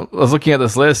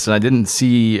this list and I didn't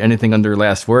see anything under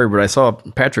last word, but I saw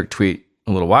Patrick tweet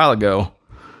a little while ago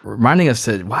reminding us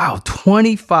that, wow,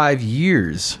 25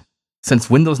 years since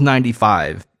Windows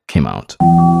 95 came out.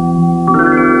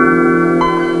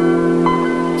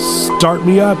 Start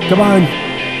me up. Come on.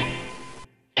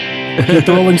 Get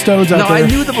the Rolling Stones out No, there. I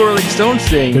knew the Rolling Stones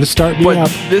thing. Gotta start me but up.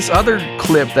 This other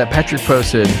clip that Patrick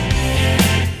posted,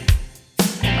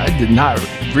 I did not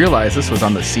realize this was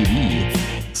on the CD.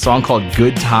 A song called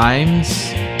Good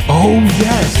Times. Oh,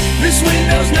 yes. This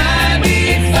Windows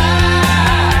 95,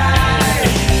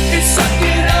 it's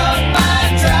sucking up my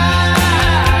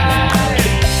drive.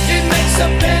 It makes a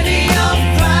Pentium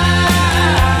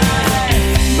fly,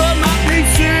 but my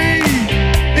PC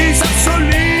is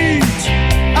obsolete.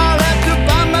 I'll have to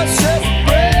buy myself a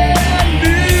brand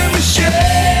new machine.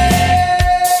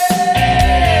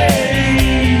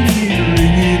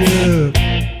 Ring it up.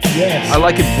 Yes, I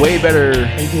like it way better.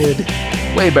 I did.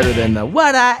 Way better than the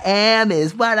what I am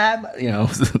is what I'm.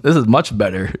 This is much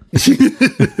better.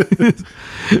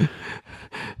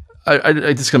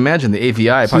 I just imagine the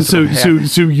AVI.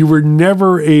 So you were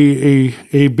never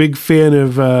a big fan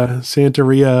of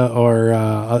Santeria or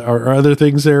other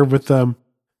things there with a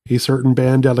certain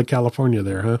band out of California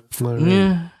there, huh? All right.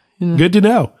 Yeah. Good to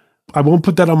know. I won't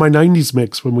put that on my 90s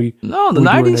mix when we No, the we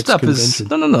do our 90s next stuff convention. is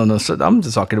no. So I'm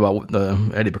just talking about the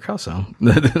Eddie Brickell song.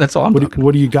 That's all I'm talking about.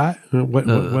 What do you got? What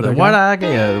I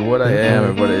am, or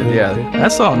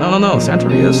that song. No,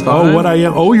 Santeria is fine. Oh, what I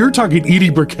am. Oh, you're talking Edie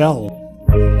Brickell.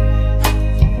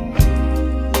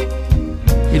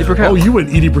 Edie Brickell. Oh, you went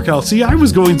Edie Brickell. See, I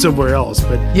was going somewhere else,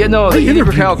 but Yeah, no, I the Edie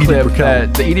interviewed Brickell Edie clip. Brickell.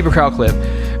 The Edie Brickell clip.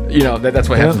 That's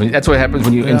what happens. That's what happens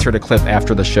when you insert a clip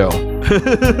after the show.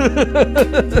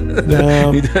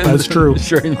 No, that's true.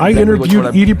 Sure, I exactly which interviewed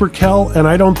one Edie Brickell, and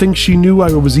I don't think she knew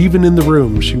I was even in the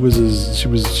room. She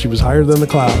was higher than the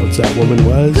clouds. That woman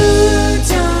was. Good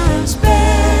times,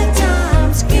 bad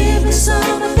times, give me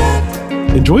some of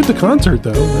that. Enjoyed the concert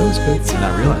though. That was good. Did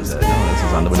not realize that. No, this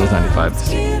is on the Windows 95.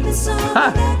 Give me some of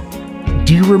that.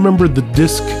 Do you remember the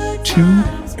Disc 2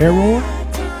 era?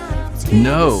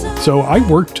 No. So I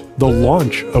worked the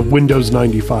launch of Windows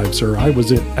 95, sir. I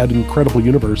was at Incredible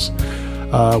Universe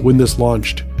when this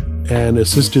launched and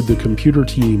assisted the computer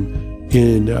team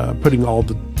in putting all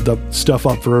the stuff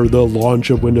up for the launch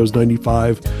of Windows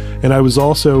 95. And I was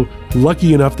also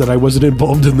lucky enough that I wasn't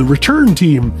involved in the return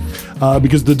team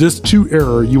because the Disk 2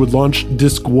 error, you would launch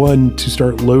Disk 1 to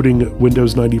start loading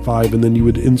Windows 95, and then you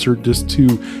would insert Disk 2,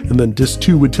 and then Disk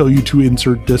 2 would tell you to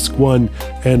insert Disk 1,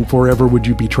 and forever would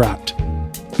you be trapped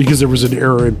because there was an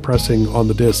error in pressing on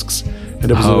the disks,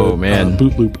 and it was a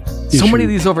boot loop So issue. many of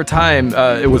these over time.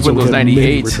 It was So we Windows had many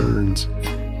 98. returns.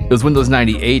 It was Windows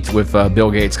 98 with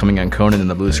Bill Gates coming on Conan and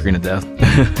the Blue Screen of Death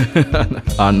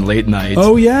on late night.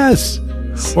 Oh, yes.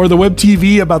 Or the Web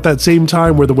TV about that same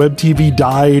time where the Web TV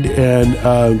died and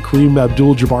Kareem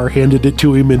Abdul-Jabbar handed it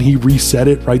to him and he reset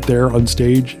it right there on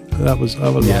stage. That was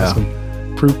awesome.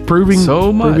 Proving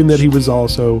that he was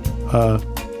also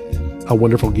a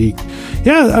wonderful geek.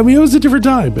 Yeah, I mean, it was a different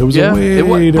time. It was a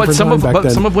way different time back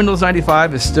then. Some of Windows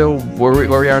 95 is still where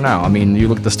we are now. I mean, you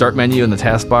look at the start menu and the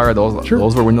taskbar,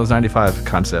 those were Windows 95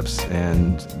 concepts,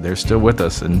 and they're still with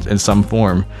us in some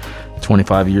form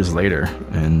 25 years later.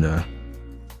 And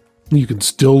you can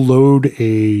still load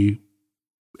a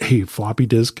floppy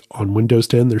disk on Windows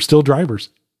 10. There's still drivers.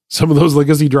 Some of those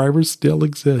legacy drivers still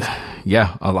exist.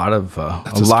 yeah, a lot of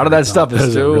that stuff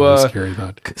is still really scary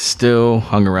thought. still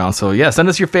hung around. So yeah, send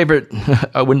us your favorite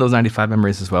Windows 95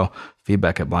 memories as well.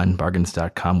 Feedback at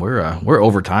blindbargains.com. We're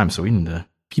over time, so we need to.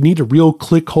 If you need a real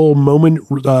click hole moment,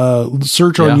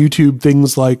 search on YouTube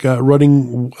things like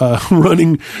running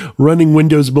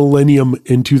Windows Millennium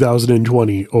in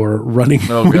 2020 or running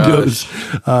Windows.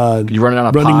 You run it on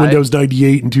a running Pi? Windows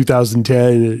 98 in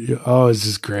 2010. Oh, this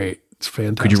is great. It's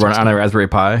fantastic. Could you run it on a Raspberry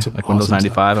Pi, like Windows awesome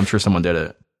 95? I'm sure someone did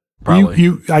it.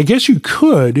 Probably. I guess you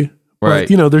could, Right.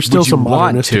 But, there's still Would you some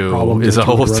want modernistic to problems is that a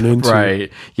you would whole run into.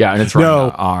 right. Yeah, and it's running No.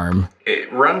 on ARM.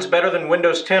 It runs better than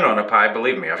Windows 10 on a Pi,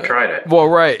 believe me, I've tried it. Well,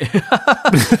 right.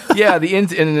 Yeah,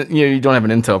 and you don't have an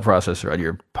Intel processor on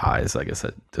your Pis. I guess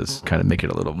that does kind of make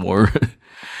it a little more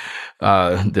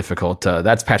difficult.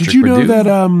 That's Patrick Did you know Perdue. that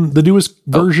the newest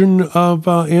version of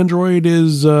Android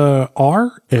is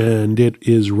R, and it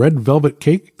is Red Velvet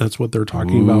Cake? That's what they're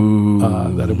talking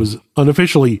about. That it was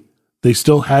unofficially, they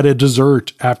still had a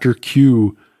dessert after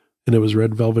Q, and it was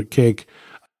Red Velvet Cake.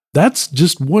 That's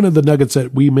just one of the nuggets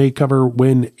that we may cover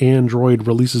when Android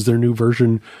releases their new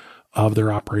version of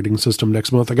their operating system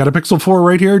next month. I got a Pixel 4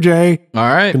 right here, Jay. All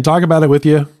right. I can talk about it with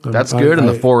you. That's good. And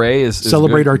the 4A is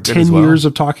celebrate good, our good 10 as well. years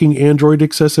of talking Android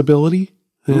accessibility.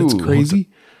 It's Ooh, crazy.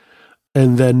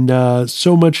 And then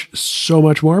so much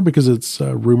more, because it's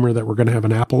a rumor that we're going to have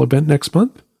an Apple event next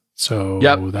month. So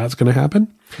that's going to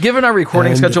happen. Given our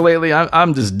recording schedule lately,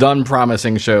 I'm just done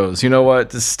promising shows. You know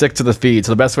what? Just stick to the feed.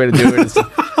 So the best way to do it is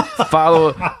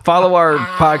follow our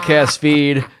podcast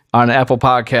feed on Apple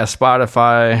Podcasts,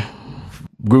 Spotify,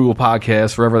 Google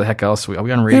Podcasts, wherever the heck else. Are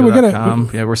we on radio.com?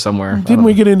 Yeah, we're somewhere. Didn't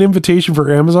we get an invitation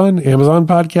for Amazon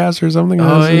Podcast or something?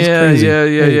 Oh, This is yeah,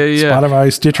 crazy. yeah.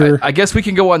 Spotify, Stitcher. I guess we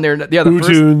can go on there. Yeah,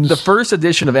 the first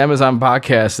edition of Amazon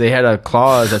Podcast, they had a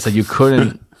clause that said you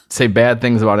couldn't say bad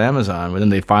things about Amazon, but then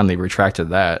they finally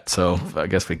retracted that. So I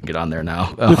guess we can get on there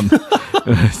now.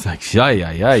 It's like,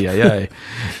 yeah.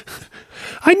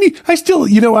 I still,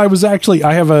 I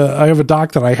have a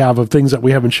doc that I have of things that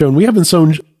we haven't shown. We haven't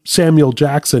shown Samuel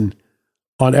Jackson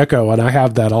on Echo, and I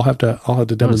have that. I'll have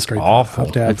to demonstrate. It's awful. I'll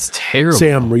have to have It's terrible.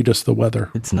 Sam read us the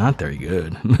weather. It's not very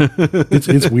good.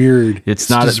 It's weird. It's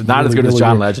not just as good as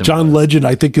John weird. Legend John was. Legend,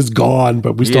 I think, is gone,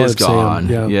 but we He still is have gone.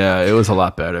 Sam. Yeah, it was a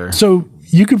lot better. So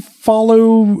you can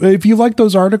follow, if you like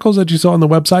those articles that you saw on the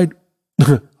website,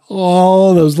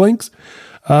 all those links.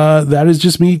 That is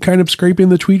just me kind of scraping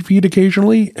the tweet feed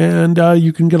occasionally, and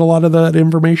you can get a lot of that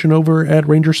information over at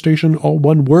Ranger Station, all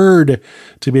one word,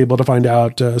 to be able to find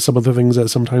out some of the things that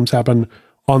sometimes happen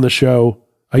on the show.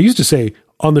 I used to say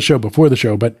on the show before the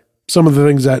show, but some of the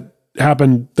things that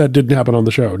happened that didn't happen on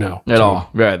the show now. At all.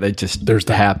 Right. They just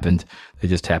happened. They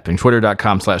just happened.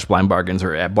 Twitter.com/blindbargains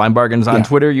or at blindbargains on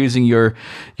Twitter, using your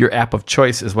app of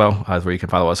choice as well, as where you can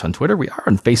follow us on Twitter. We are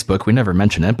on Facebook. We never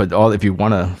mention it, but if you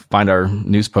want to find our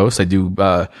news posts, I do,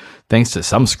 thanks to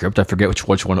some script. I forget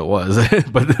which one it was,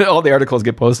 but all the articles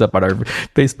get posted up on our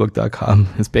Facebook.com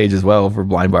page as well for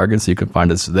Blind Bargains, so you can find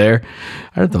us there.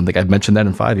 I don't think I've mentioned that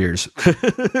in 5 years,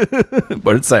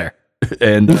 but it's there.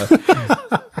 And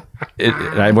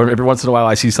every once in a while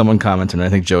I see someone comment, and I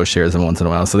think Joe shares them once in a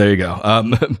while. So there you go.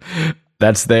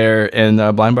 That's there. And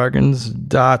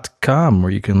blindbargains.com,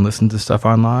 where you can listen to stuff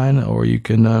online, or you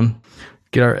can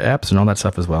get our apps and all that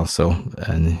stuff as well. So,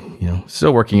 and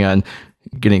still working on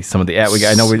getting some of the app.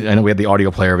 I know we had the audio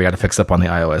player. We got to fix up on the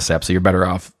iOS app. So you're better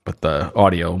off with the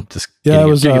audio. Just it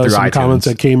was getting it through some iTunes. comments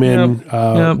that came in.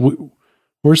 Yep.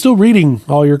 We're still reading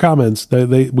all your comments.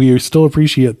 We still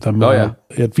appreciate them.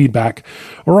 At feedback,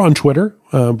 or on Twitter,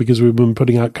 because we've been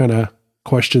putting out kind of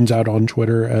questions out on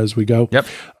Twitter as we go. Yep.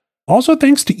 Also,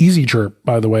 thanks to Easy Chirp,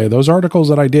 by the way. Those articles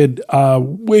that I did,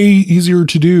 way easier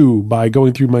to do by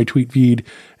going through my tweet feed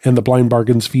and the Blind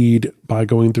Bargains feed by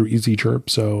going through Easy Chirp.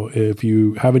 So if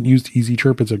you haven't used Easy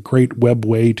Chirp, it's a great web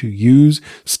way to use.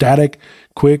 Static,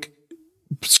 quick,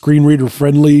 screen reader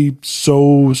friendly,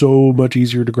 so much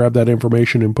easier to grab that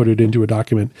information and put it into a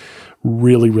document.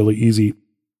 Really, really easy.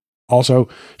 Also,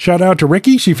 shout out to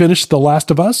Ricky. She finished The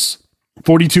Last of Us,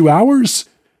 42 hours.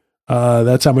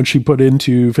 That's how much she put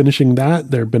into finishing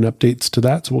that. There have been updates to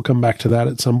that, so we'll come back to that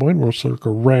at some point. We'll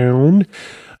circle around.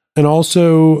 And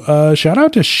also, shout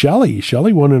out to Shelly.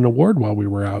 Shelly won an award while we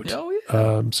were out. Oh, yeah.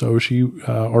 So she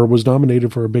was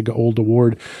nominated for a big old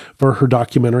award for her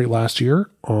documentary last year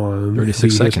on the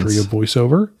 36 seconds. history of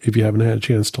voiceover. If you haven't had a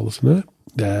chance to listen to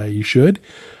it, you should.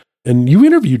 And you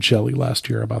interviewed Shelly last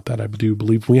year about that. I do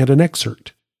believe we had an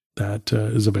excerpt that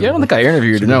is available. Yeah, I don't think I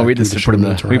interviewed her. So No, we can just get put in show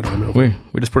notes or I don't know.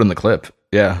 we just put in the clip.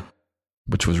 Yeah,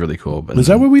 which was really cool. But Is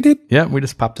that what we did? Yeah, we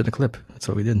just popped in a clip. That's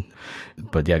what we did.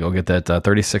 But yeah, go get that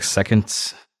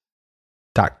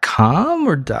 36seconds.com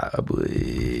or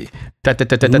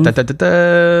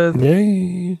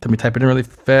Yay. Let me type it in really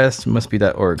fast. It must be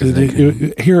 .org.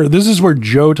 Here, this is where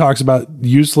Joe talks about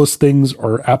useless things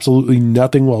or absolutely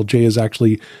nothing, while Jay is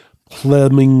actually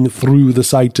plumbing through the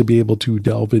site to be able to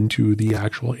delve into the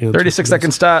actual answer.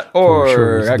 36seconds.org.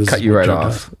 Sure, I this cut is you what right Joe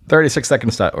off.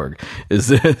 36seconds.org is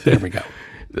There we go.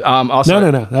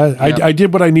 Also, No. I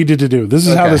did what I needed to do. This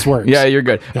is how this works. Yeah, you're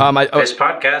good. This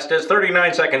podcast is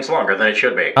 39 seconds longer than it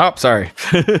should be. Oh, sorry.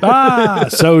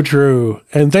 So true.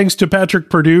 And thanks to Patrick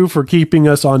Purdue for keeping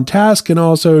us on task and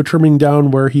also trimming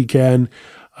down where he can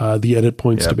the edit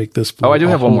points to make this. I do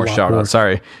have one more shout out.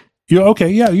 Sorry. Okay.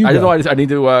 Yeah. I need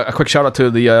to a quick shout out to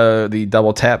the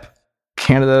Double Tap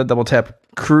Canada Double Tap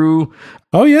crew.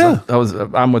 Oh yeah.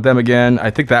 I'm with them again. I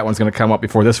think that one's going to come up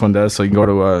before this one does. So you can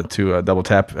go to Double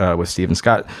Tap with Steve and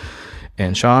Scott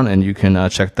and Sean, and you can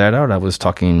check that out. I was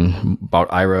talking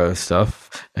about Ira stuff,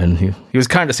 and he was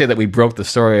kind of say that we broke the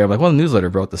story. I'm like, well, the newsletter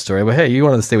broke the story, but hey, you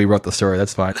wanted to say we broke the story.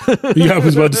 That's fine. Yeah, I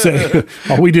was about to say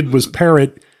all we did was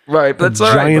parrot. Right, but that's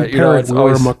all right. Giant parrot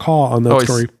or macaw on that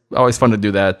story. Always fun to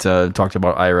do that. Talked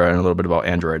about Ira and a little bit about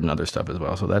Android and other stuff as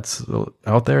well. So that's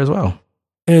out there as well.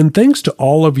 And thanks to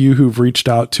all of you who've reached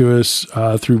out to us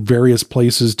through various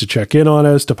places to check in on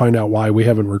us, to find out why we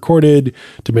haven't recorded,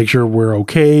 to make sure we're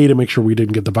okay, to make sure we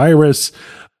didn't get the virus.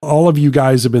 All of you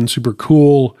guys have been super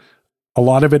cool. A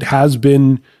lot of it has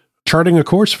been charting a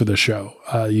course for the show.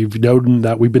 You've known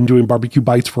that we've been doing Barbecue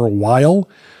Bites for a while.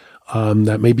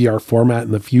 That may be our format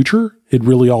in the future. It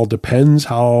really all depends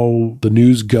how the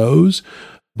news goes.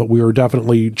 But we are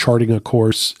definitely charting a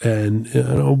course. And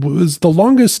it was the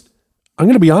longest... I'm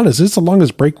going to be honest, it's the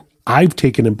longest break I've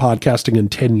taken in podcasting in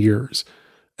 10 years.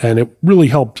 And it really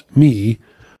helped me.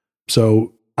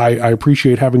 So I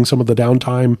appreciate having some of the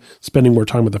downtime, spending more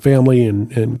time with the family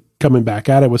and coming back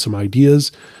at it with some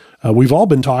ideas. We've all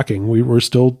been talking. We were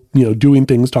still, doing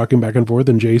things, talking back and forth,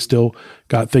 and Jay still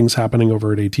got things happening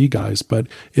over at AT Guys. But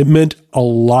it meant a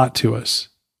lot to us.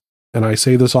 And I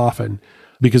say this often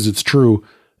because it's true.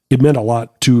 It meant a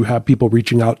lot to have people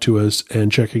reaching out to us and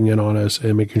checking in on us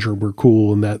and making sure we're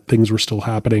cool and that things were still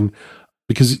happening.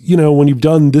 Because, when you've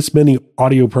done this many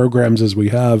audio programs as we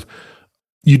have,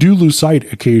 you do lose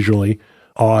sight occasionally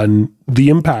on the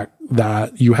impact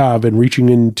that you have in reaching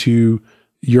into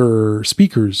your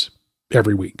speakers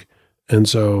every week. And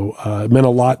so it meant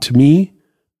a lot to me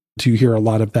to hear a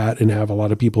lot of that and have a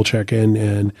lot of people check in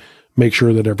and make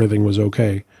sure that everything was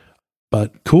okay.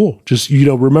 But cool. Just,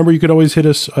 remember you could always hit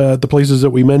us at the places that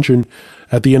we mentioned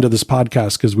at the end of this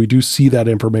podcast, because we do see that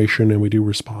information and we do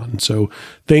respond. So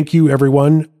thank you,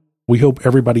 everyone. We hope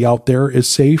everybody out there is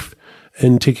safe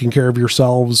and taking care of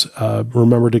yourselves.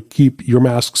 Remember to keep your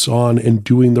masks on and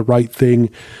doing the right thing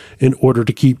in order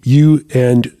to keep you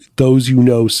and those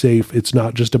safe. It's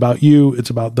not just about you. It's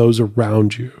about those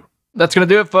around you. That's going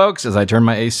to do it, folks, as I turn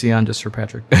my AC on just for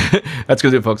Patrick. That's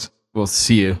going to do it, folks. We'll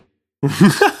see you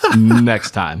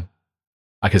next time.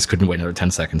 I just couldn't wait another 10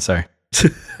 seconds. Sorry.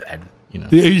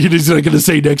 You're just not going to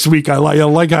say next week. I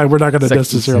like how we're not going to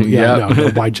necessarily.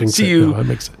 Why jinx See it? you It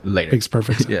makes later. Makes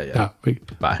perfect sense. Yeah.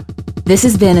 Bye. This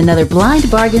has been another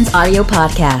Blind Bargains audio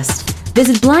podcast.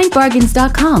 Visit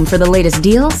blindbargains.com for the latest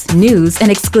deals, news, and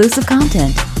exclusive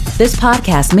content. This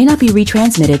podcast may not be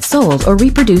retransmitted, sold, or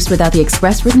reproduced without the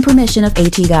express written permission of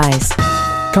AT Guys.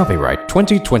 Copyright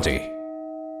 2020.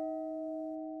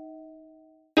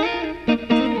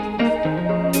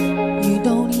 You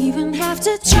don't even have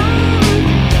to try.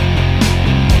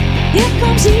 It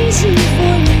comes easy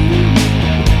for you.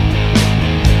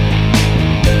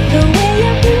 The way